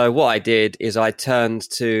 So what I did is I turned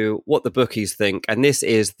to what the bookies think, and this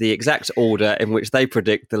is the exact order in which they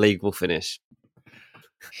predict the league will finish.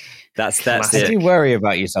 That's it. I do worry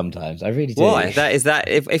about you sometimes. I really do. Why?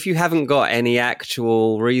 If you haven't got any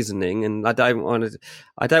actual reasoning, and I don't want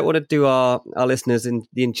to do our listeners in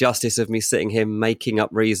the injustice of me sitting here making up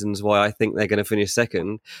reasons why I think they're going to finish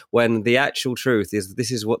second, when the actual truth is this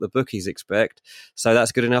is what the bookies expect. So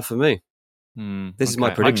that's good enough for me. This is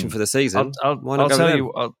my prediction for the season.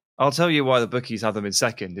 I'll tell you why the bookies have them in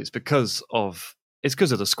second. It's because of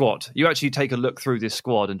the squad. You actually take a look through this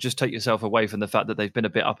squad and just take yourself away from the fact that they've been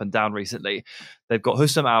a bit up and down recently. They've got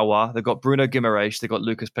Houssam Aouar, they've got Bruno Guimaraes, they've got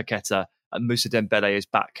Lucas Paqueta, and Moussa Dembele is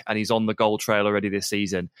back and he's on the goal trail already this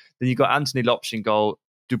season. Then you've got Anthony Lopes in goal,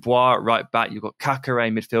 Dubois right back, you've got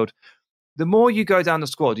Kakare midfield. The more you go down the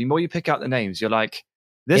squad, the more you pick out the names, you're like,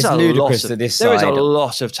 there is a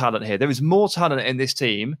lot of talent here. There is more talent in this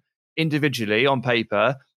team individually on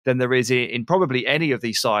paper than there is in probably any of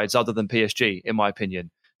these sides other than PSG, in my opinion.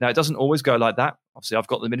 Now, it doesn't always go like that. Obviously, I've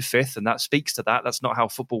got them in 5th, and that speaks to that. That's not how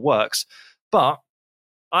football works. But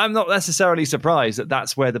I'm not necessarily surprised that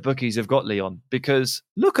that's where the bookies have got Lyon, because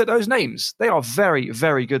look at those names. They are very,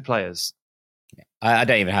 very good players. I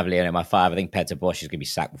don't even have Lyon in my 5. I think Peter Bosz is going to be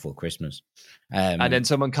sacked before Christmas. And then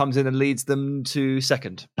someone comes in and leads them to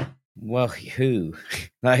second. Well, who?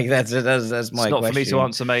 Like that's my question. It's not for me to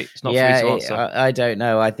answer, mate. It's not for me to answer. I don't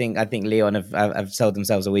know. I think Lyon have sold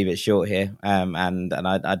themselves a wee bit short here, and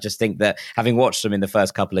I just think that having watched them in the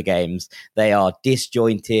first couple of games, they are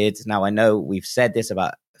disjointed. Now I know we've said this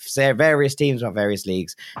about various teams about various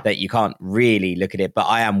leagues that you can't really look at it, but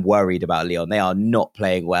I am worried about Lyon. They are not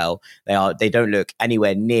playing well. They don't look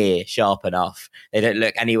anywhere near sharp enough. They don't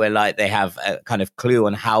look anywhere like they have a kind of clue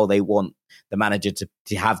on how they want the manager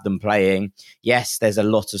to have them playing. Yes, there's a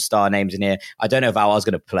lot of star names in here. I don't know if Aouar's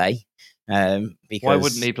going to play. Because, why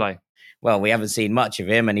wouldn't he play? Well, we haven't seen much of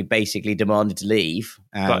him, and he basically demanded to leave.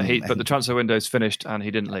 But the transfer window's finished, and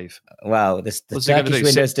he didn't leave. Well, the Turkish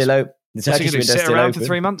window's still open. The Turkish window's still around open for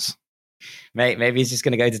 3 months. Maybe he's just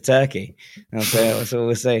going to go to Turkey. That's all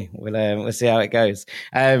we'll see. We'll see how it goes.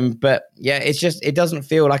 But yeah, it doesn't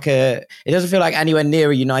feel like anywhere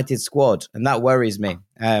near a united squad, and that worries me.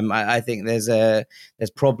 I think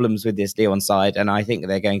there's problems with this Lyon side, and I think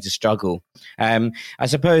they're going to struggle. I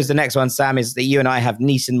suppose the next one, Sam, is that you and I have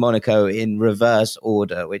Nice and Monaco in reverse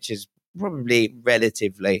order, which is probably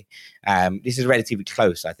relatively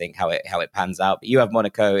close. I think how it pans out. But you have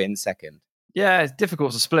Monaco in second. Yeah, it's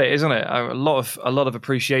difficult to split, isn't it? A lot of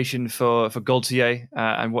appreciation for Gaultier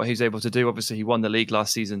and what he's able to do. Obviously, he won the league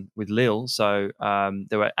last season with Lille, so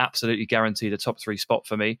they were absolutely guaranteed a top 3 spot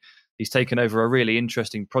for me. He's taken over a really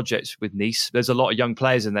interesting project with Nice. There's a lot of young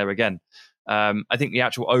players in there again. I think the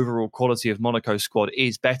actual overall quality of Monaco's squad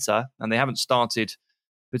is better, and they haven't started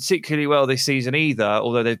particularly well this season either,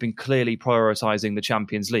 although they've been clearly prioritising the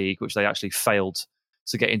Champions League, which they actually failed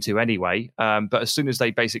to get into anyway. But as soon as they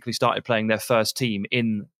basically started playing their first team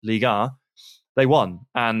in Liga, they won.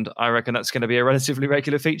 And I reckon that's going to be a relatively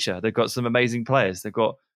regular feature. They've got some amazing players. They've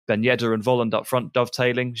got Ben Yedder and Volland up front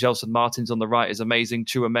dovetailing. Gelson Martins on the right is amazing.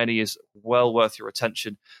 Chouameni is well worth your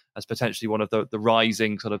attention as potentially one of the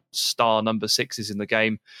rising sort of star number 6s in the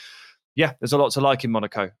game. Yeah, there's a lot to like in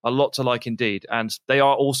Monaco, a lot to like indeed. And they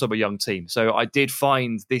are also a young team. So I did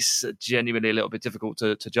find this genuinely a little bit difficult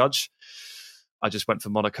to judge. I just went for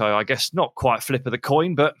Monaco. I guess not quite flip of the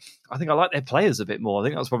coin, but I think I like their players a bit more. I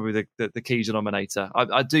think that's probably the key denominator.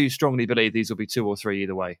 I do strongly believe these will be 2 or 3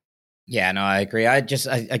 either way. Yeah, no, I agree. I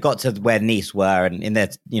got to where Nice were, and in their,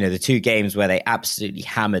 the 2 games where they absolutely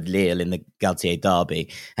hammered Lille in the Gaultier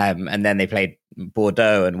derby, and then they played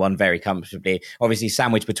Bordeaux and won very comfortably. Obviously,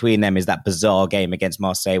 sandwiched between them is that bizarre game against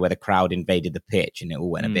Marseille where the crowd invaded the pitch and it all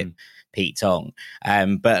went a bit Pete Tong.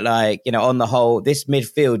 But on the whole, this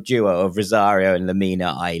midfield duo of Rosario and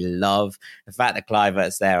Lamina, I love. The fact that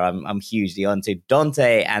Kluivert's there, I'm hugely onto.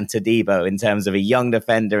 Dante and Todibo in terms of a young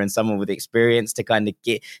defender and someone with experience to kind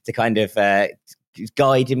of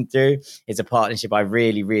guide him through. It's a partnership I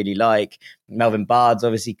really, really like. Melvin Bard's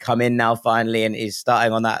obviously come in now finally and is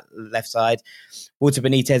starting on that left side. Walter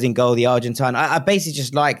Benitez in goal, the Argentine. I basically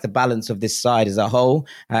just like the balance of this side as a whole.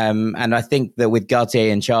 And I think that with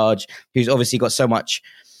Gaultier in charge, who's obviously got so much,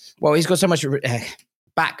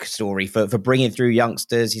 backstory for bringing through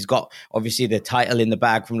youngsters. He's got obviously the title in the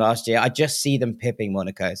bag from last year. I just see them pipping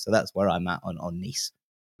Monaco. So that's where I'm at on Nice.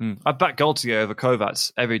 I back Gaultier over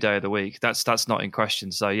Kovacs every day of the week. That's not in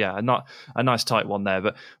question. So yeah, not a nice tight one there.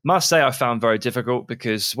 But Marseille I found very difficult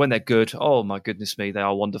because when they're good, oh my goodness me, they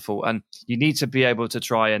are wonderful. And you need to be able to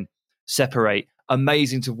try and separate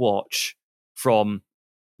amazing to watch from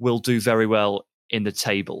will do very well in the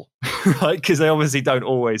table, right? Because they obviously they're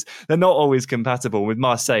not always compatible. With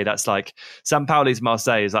Marseille, that's like Sampaoli's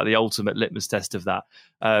Marseille is like the ultimate litmus test of that.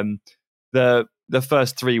 The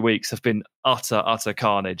first 3 weeks have been utter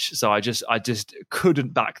carnage. So I just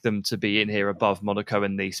couldn't back them to be in here above Monaco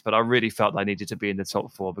and Nice, but I really felt they needed to be in the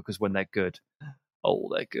top 4 because when they're good,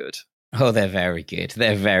 they're good. Oh, they're very good.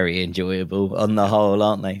 They're very enjoyable on the whole,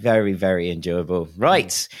 aren't they? Very, very enjoyable.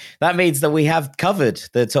 Right. That means that we have covered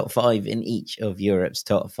the top 5 in each of Europe's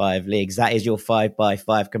top 5 leagues. That is your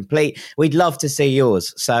 5x5 complete. We'd love to see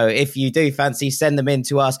yours. So if you do fancy, send them in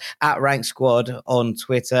to us at Rank Squad on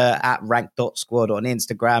Twitter, at rank.squad on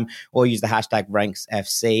Instagram, or use the hashtag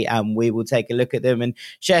RanksFC, and we will take a look at them and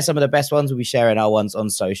share some of the best ones. We'll be sharing our ones on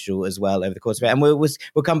social as well over the course of it. And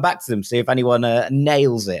we'll come back to them, see if anyone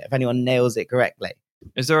nails it, if anyone nails it correctly.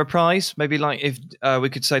 Is there a prize? Maybe like if we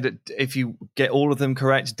could say that if you get all of them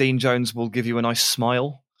correct, Dean Jones will give you a nice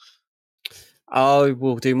smile. I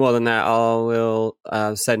will do more than that. I will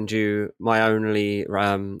send you my only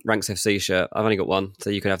Ranks FC shirt. I've only got one, so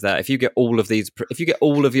you can have that. If you get all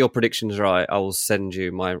of your predictions right, I will send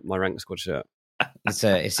you my Rank Squad shirt.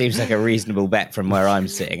 It seems like a reasonable bet from where I'm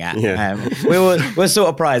sitting at. Yeah. We'll sort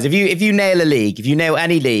a prize. If you nail a league, if you nail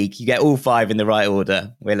any league, you get all 5 in the right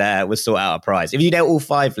order. We'll sort out a prize. If you nail all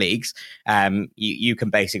 5 leagues, you can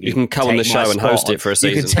basically come on the show and host it for a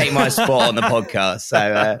season. You can take my spot on the podcast.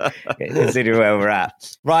 So consider where we're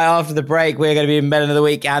at. Right after the break, we're going to be in Melon of the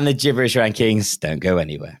Week and the Gibberish Rankings. Don't go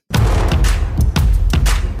anywhere.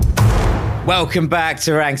 Welcome back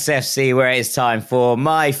to Ranks FC, where it's time for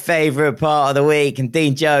my favourite part of the week. And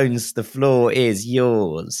Dean Jones, the floor is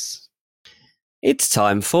yours. It's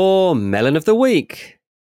time for Melon of the Week.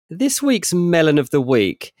 This week's Melon of the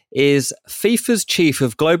Week is FIFA's Chief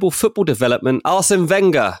of Global Football Development, Arsene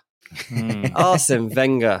Wenger. Arsene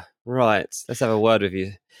Wenger. Right, let's have a word with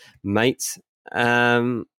you, mate.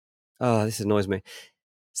 This annoys me.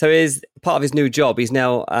 So as part of his new job, he's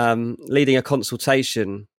now leading a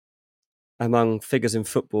consultation among figures in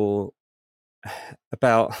football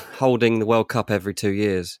about holding the World Cup every 2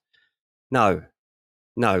 years. No,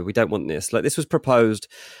 we don't want this. Like, this was proposed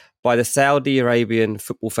by the Saudi Arabian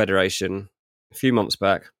Football Federation a few months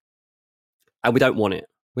back, and we don't want it.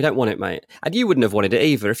 We don't want it, mate. And you wouldn't have wanted it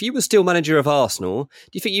either. If you were still manager of Arsenal, do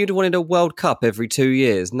you think you'd have wanted a World Cup every 2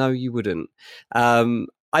 years? No, you wouldn't.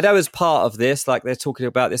 I know as part of this, like, they're talking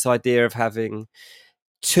about this idea of having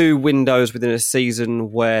 2 windows within a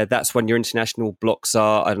season where that's when your international blocks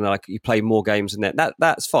are. I don't know, like you play more games than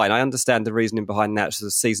that's fine. I understand the reasoning behind that, so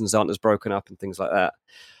the seasons aren't as broken up and things like that.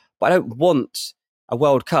 But I don't want a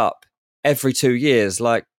World Cup every 2 years.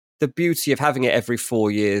 Like, the beauty of having it every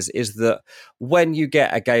 4 years is that when you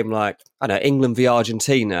get a game like, I don't know, England v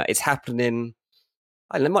Argentina, it's happening,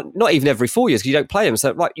 I don't know, not even every 4 years because you don't play them.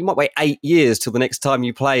 So like, you might wait 8 years till the next time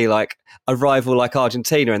you play like a rival like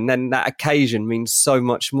Argentina, and then that occasion means so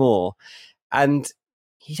much more. And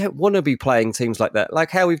you don't want to be playing teams like that.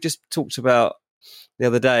 Like how we've just talked about the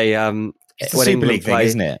other day. It's a Super League thing,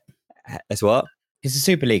 isn't it? As what? It's a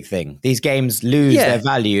Super League thing. These games lose their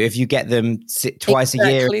value if you get them twice a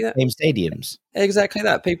year in the same stadiums. Exactly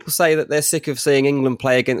that. People say that they're sick of seeing England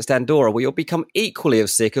play against Andorra. Well, you'll become equally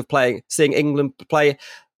as sick of seeing England play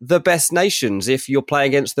the best nations if you're playing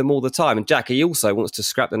against them all the time. And Jackie also wants to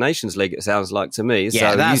scrap the Nations League, it sounds like to me.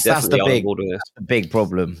 Yeah, so that's the big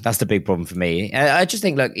problem. That's the big problem for me. I just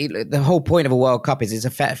think, look, the whole point of a World Cup is it's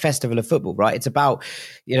a festival of football, right? It's about,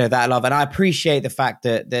 that love. And I appreciate the fact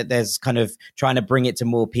that there's kind of trying to bring it to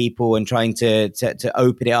more people and trying to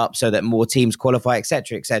open it up so that more teams qualify, et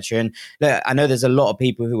cetera, et cetera. And look, I know there's a lot of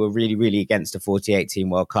people who are really, really against the 48-team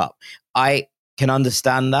World Cup. I can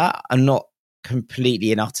understand that. I'm not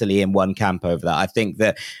completely and utterly in one camp over that. I think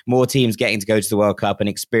that more teams getting to go to the World Cup and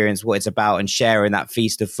experience what it's about and sharing that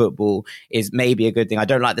feast of football is maybe a good thing. I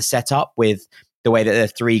don't like the setup with the way that there are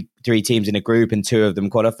three teams in a group and 2 of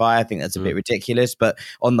them qualify. I think that's a bit ridiculous. But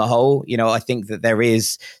on the whole, I think that there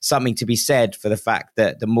is something to be said for the fact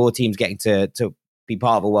that the more teams getting to be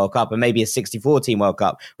part of a World Cup, and maybe a 64-team World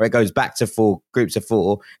Cup where it goes back to 4 groups of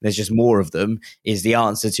 4, there's just more of them, is the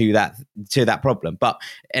answer to that problem. But,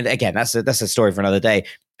 and again, that's a story for another day.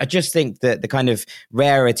 I just think that the kind of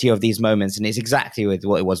rarity of these moments, and it's exactly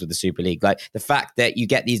what it was with the Super League, like the fact that you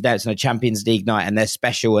get these nights on a Champions League night and they're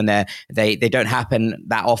special and they don't happen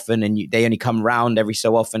that often, and they only come round every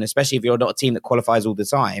so often, especially if you're not a team that qualifies all the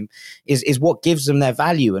time, is what gives them their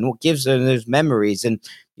value and what gives them those memories. And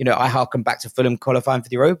I harken back to Fulham qualifying for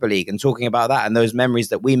the Europa League and talking about that and those memories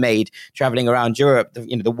that we made traveling around Europe.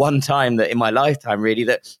 The one time that in my lifetime, really,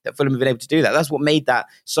 that Fulham have been able to do that. That's what made that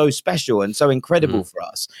so special and so incredible for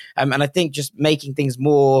us. And I think just making things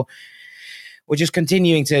more, or just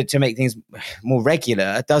continuing to make things more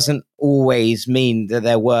regular, doesn't always mean that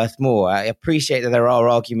they're worth more. I appreciate that there are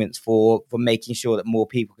arguments for making sure that more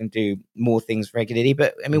people can do more things regularly.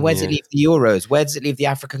 But I mean, where does it leave the Euros? Where does it leave the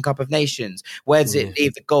African Cup of Nations? Where does it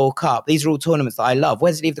leave the Gold Cup? These are all tournaments that I love.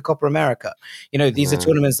 Where does it leave the Copa America? These are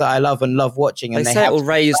tournaments that I love and love watching. And they say it will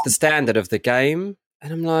raise the standard of the game.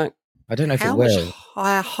 And I'm like, I don't know if it will.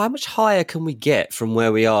 How much higher can we get from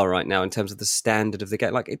where we are right now in terms of the standard of the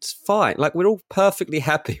game? Like, it's fine. Like, we're all perfectly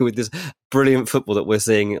happy with this brilliant football that we're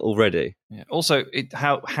seeing already. Yeah. Also,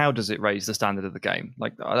 how does it raise the standard of the game?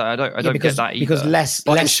 Like, I don't get that either. Because less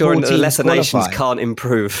ensuring that the lesser qualify. nations can't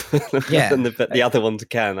improve than the other ones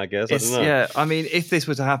can, I guess. I don't know. Yeah, I mean, if this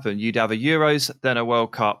were to happen, you'd have a Euros, then a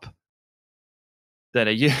World Cup, then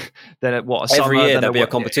a year, then a summer. Every year there'll be a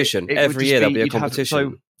competition. Every year there'll be a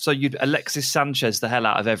competition. So you'd Alexis Sanchez the hell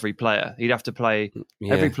out of every player. He'd have to play.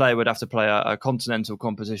 Yeah. Every player would have to play a intercontinental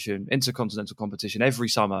competition every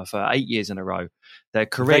summer for 8 years in a row. Their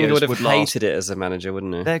careers Wenger would have hated it as a manager,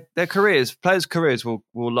 wouldn't he? Their players' careers will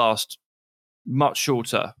last much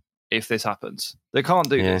shorter if this happens. They can't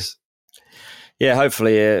do this. Yeah,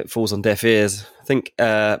 hopefully it falls on deaf ears. I think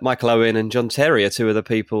Michael Owen and John Terry are 2 of the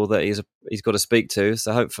people that he's got to speak to.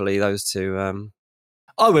 So hopefully those 2.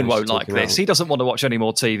 Owen won't like this. He doesn't want to watch any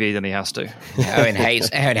more TV than he has to. Owen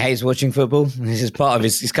hates watching football. This is part of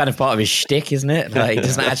his. It's kind of part of his shtick, isn't it? Like, he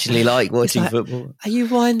doesn't actually like watching football. Are you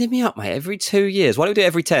winding me up, mate? Every 2 years? Why don't we do it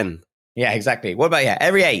every 10? Yeah, exactly. What about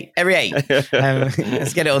every 8?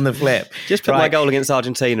 Let's get it on the flip. Just put my goal against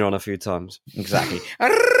Argentina on a few times. Exactly.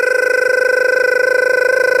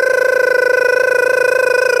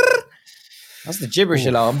 That's the gibberish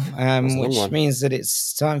alarm, which means that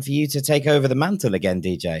it's time for you to take over the mantle again,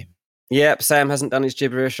 DJ. Yep, Sam hasn't done his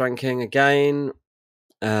gibberish ranking again.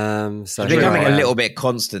 So it's becoming a little bit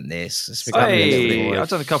constant, this. It's becoming a little bit more. I've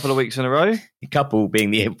done a couple of weeks in a row. Couple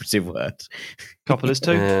being the operative word. Couple is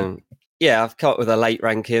 2. I've come up with a late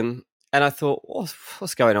ranking. And I thought,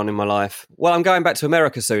 what's going on in my life? Well, I'm going back to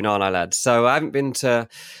America soon, aren't I, lads? So I haven't been to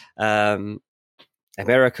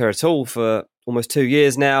America at all for almost 2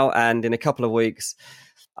 years now, and in a couple of weeks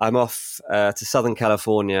I'm off to Southern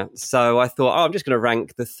California. So I thought, I'm just going to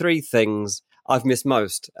rank the 3 things I've missed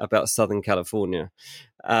most about Southern California.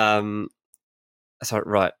 What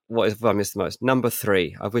have I missed the most? Number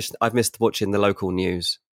 3, I've missed watching the local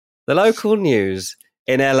news. The local news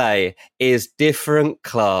in LA is different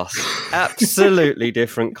class. Absolutely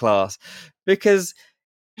different class. Because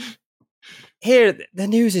here the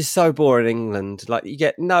news is so boring in England. Like, you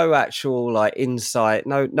get no actual like insight,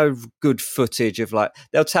 no good footage of, like,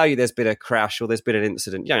 they'll tell you there's been a crash or there's been an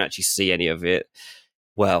incident. You don't actually see any of it.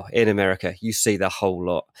 Well, in America, you see the whole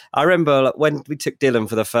lot. I remember, like, when we took Dylan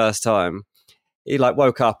for the first time, he like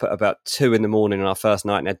woke up at about 2 a.m. on our first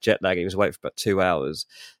night and had jet lag. He was awake for about 2 hours.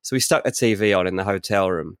 So we stuck the TV on in the hotel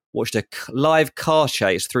room, watched a live car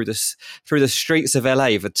chase through the streets of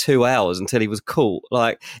LA for 2 hours until he was caught.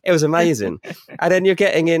 Like, it was amazing. And then you're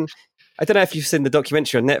getting in. I don't know if you've seen the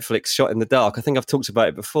documentary on Netflix, Shot in the Dark. I think I've talked about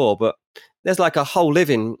it before, but there's like a whole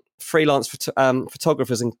living freelance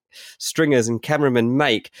photographers and stringers and cameramen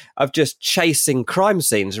make of just chasing crime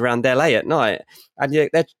scenes around LA at night.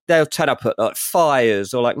 And they'll turn up at like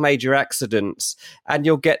fires or like major accidents, and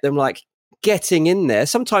you'll get them like getting in there.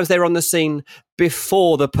 Sometimes they're on the scene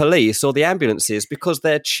before the police or the ambulances because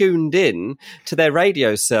they're tuned in to their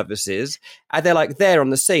radio services, and they're like there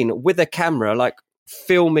on the scene with a camera, like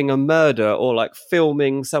filming a murder or like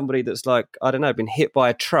filming somebody that's like, I don't know, been hit by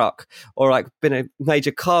a truck or like been a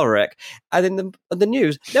major car wreck. And in the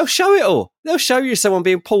news, they'll show it all. They'll show you someone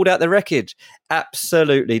being pulled out the wreckage.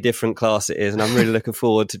 Absolutely different class it is. And I'm really looking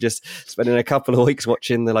forward to just spending a couple of weeks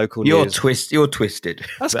watching the local news. You're twisted.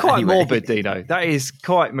 That's quite morbid, Dino. That is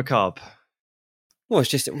quite macabre. Well, it's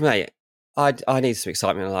just, mate, I need some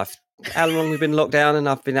excitement in life. How long we've been locked down and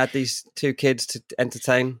I've been had these 2 kids to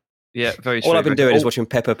entertain. Yeah, very true. All I've been doing is watching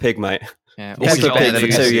Peppa Pig, mate. Yeah, Peppa Pig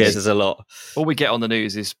for 2 years is a lot. All we get on the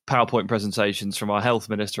news is PowerPoint presentations from our health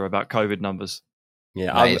minister about COVID numbers.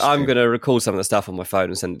 Yeah, I'm going to record some of the stuff on my phone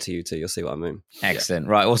and send it to you too. You'll see what I mean. Excellent.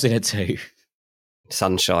 Right, what's in it too?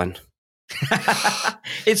 Sunshine.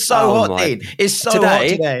 It's so hot, Dean. It's so hot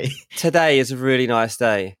today. Today is a really nice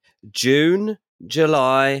day. June,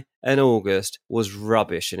 July, and August was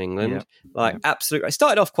rubbish in England. Absolutely. It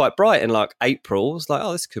started off quite bright in like April. It's like,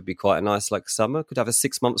 oh, this could be quite a nice like summer. Could have a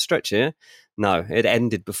 6-month stretch here. No, it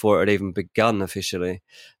ended before it had even begun officially.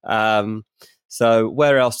 So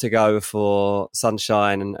where else to go for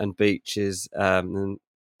sunshine and beaches than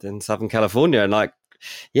Southern California? And like,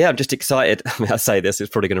 yeah, I'm just excited. I mean, I say this, it's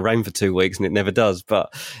probably going to rain for 2 weeks and it never does. But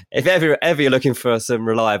if ever you're looking for some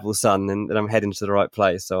reliable sun, then I'm heading to the right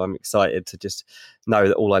place. So I'm excited to just know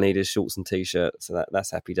that all I need is shorts and T-shirts. So that's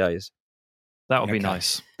happy days. That would be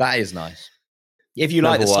nice. That is nice. If you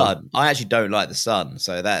like the sun, I actually don't like the sun.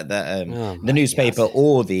 So the newspaper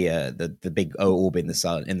or the big orb in the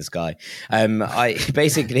sun in the sky. I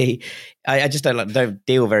basically I just don't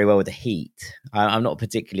deal very well with the heat. I'm not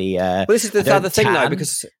particularly. Well, this is the other thing though,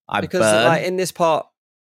 because like in this part,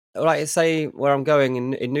 like say where I'm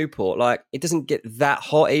going in Newport, like it doesn't get that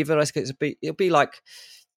hot either. It'll be like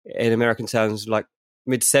in American terms, like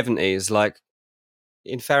mid-70s, like.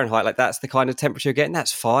 In Fahrenheit, like that's the kind of temperature you're getting.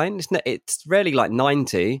 That's fine. It's rarely like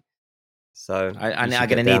 90. So I'm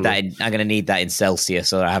gonna need that. I'm gonna need that in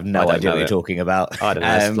Celsius, or I have no idea what you're talking about. I don't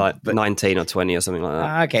know. It's like 19 or 20 or something like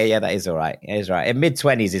that. Okay, yeah, that is all right. It is right. In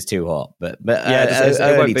mid-20s is too hot, but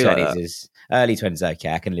early 20s is early 20s.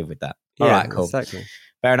 Okay, I can live with that. All right, cool. Exactly.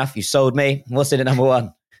 Fair enough. You sold me. What's in at number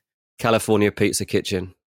 1? California Pizza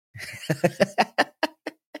Kitchen.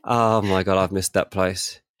 Oh my god, I've missed that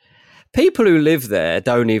place. People who live there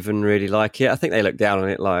don't even really like it. I think they look down on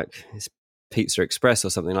it like it's Pizza Express or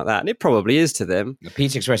something like that. And it probably is to them.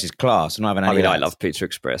 Pizza Express is class. I love Pizza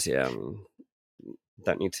Express, yeah.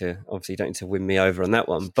 Don't need to win me over on that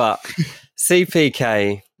one. But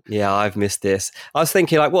CPK, yeah, I've missed this. I was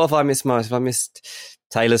thinking, like, what have I missed most? Have I missed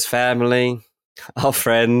Taylor's family? Our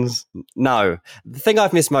friends? No. The thing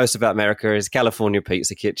I've missed most about America is California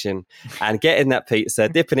Pizza Kitchen and getting that pizza,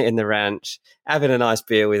 dipping it in the ranch, having a nice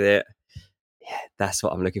beer with it. Yeah, that's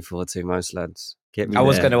what I'm looking forward to most, lads. I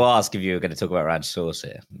was going to ask if you were going to talk about ranch sauce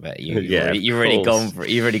here, but you've already gone for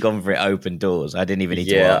it. You've already gone for it. Open doors. I didn't even need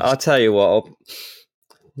to ask. I'll tell you what. I'm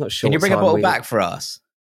not sure. Can you bring a bottle back for us?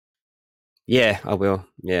 Yeah, I will.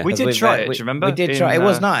 Yeah, we did try it. Do you remember? We did try. It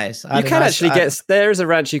was nice. You can actually get. There is a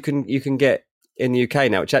ranch you can get in the UK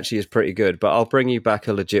now, which actually is pretty good. But I'll bring you back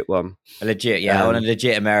a legit one. A legit, yeah. I want a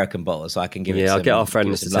legit American bottle, so I can give it. Yeah, I'll get our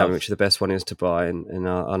friends to tell me which the best one is to buy, and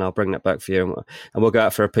I'll bring that back for you, and we'll go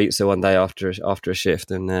out for a pizza one day after a shift,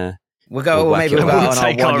 and we'll go. Maybe we'll go on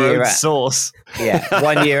our 1 year sauce. Yeah,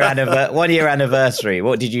 1 year anniversary.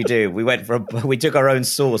 What did you do? We took our own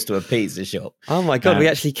sauce to a pizza shop. Oh my god, we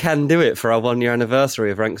actually can do it for our 1 year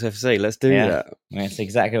anniversary of Ranks FC. Let's do that. That's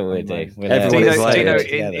exactly what we're doing.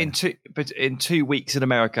 In 2 weeks in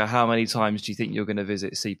America, how many times do you think you're going to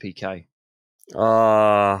visit CPK?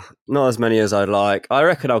 Not as many as I'd like. I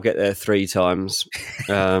reckon I'll get there 3 times.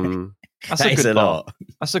 That's a good bar.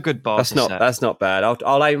 That's a good bar. That's not bad.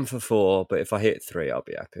 I'll aim for 4, but if I hit 3, I'll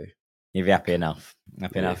be happy. You'll be happy enough.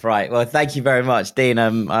 Enough. Right. Well, thank you very much, Dean.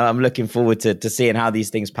 I'm looking forward to seeing how these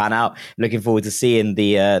things pan out. Looking forward to seeing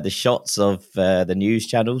the shots of the news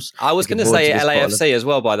channels. I was going to say LAFC as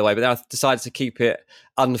well, by the way, but then I decided to keep it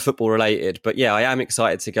unfootball related. But yeah, I am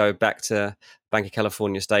excited to go back to Bank of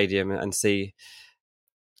California Stadium and see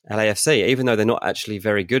LAFC, even though they're not actually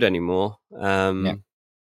very good anymore.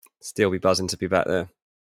 Still be buzzing to be back there.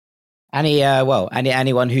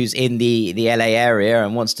 Anyone who's in the LA area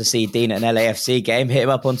and wants to see Dean at an LAFC game, hit him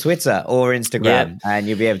up on Twitter or Instagram, and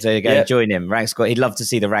you'll be able to go and join him. Rank Squad. He'd love to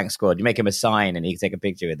see the Rank Squad. You make him a sign, and he can take a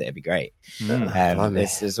picture with it. It'd be great.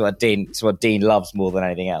 This is what Dean loves more than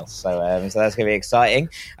anything else. So that's going to be exciting.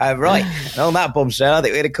 Right, and on that bombshell, I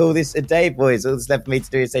think we're going to call this a day, boys. All that's left for me to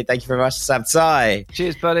do is say thank you very much to Sam Tsai.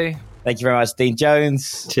 Cheers, buddy. Thank you very much, Dean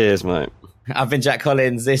Jones. Cheers, mate. I've been Jack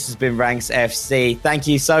Collins. This has been Ranks FC. Thank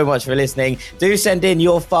you so much for listening. Do send in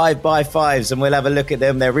your 5x5s and we'll have a look at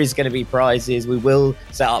them. There is going to be prizes. We will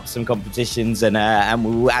set up some competitions and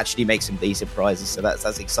we will actually make some decent prizes. So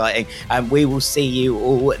that's exciting. And we will see you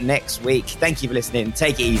all next week. Thank you for listening.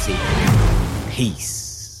 Take it easy. Peace.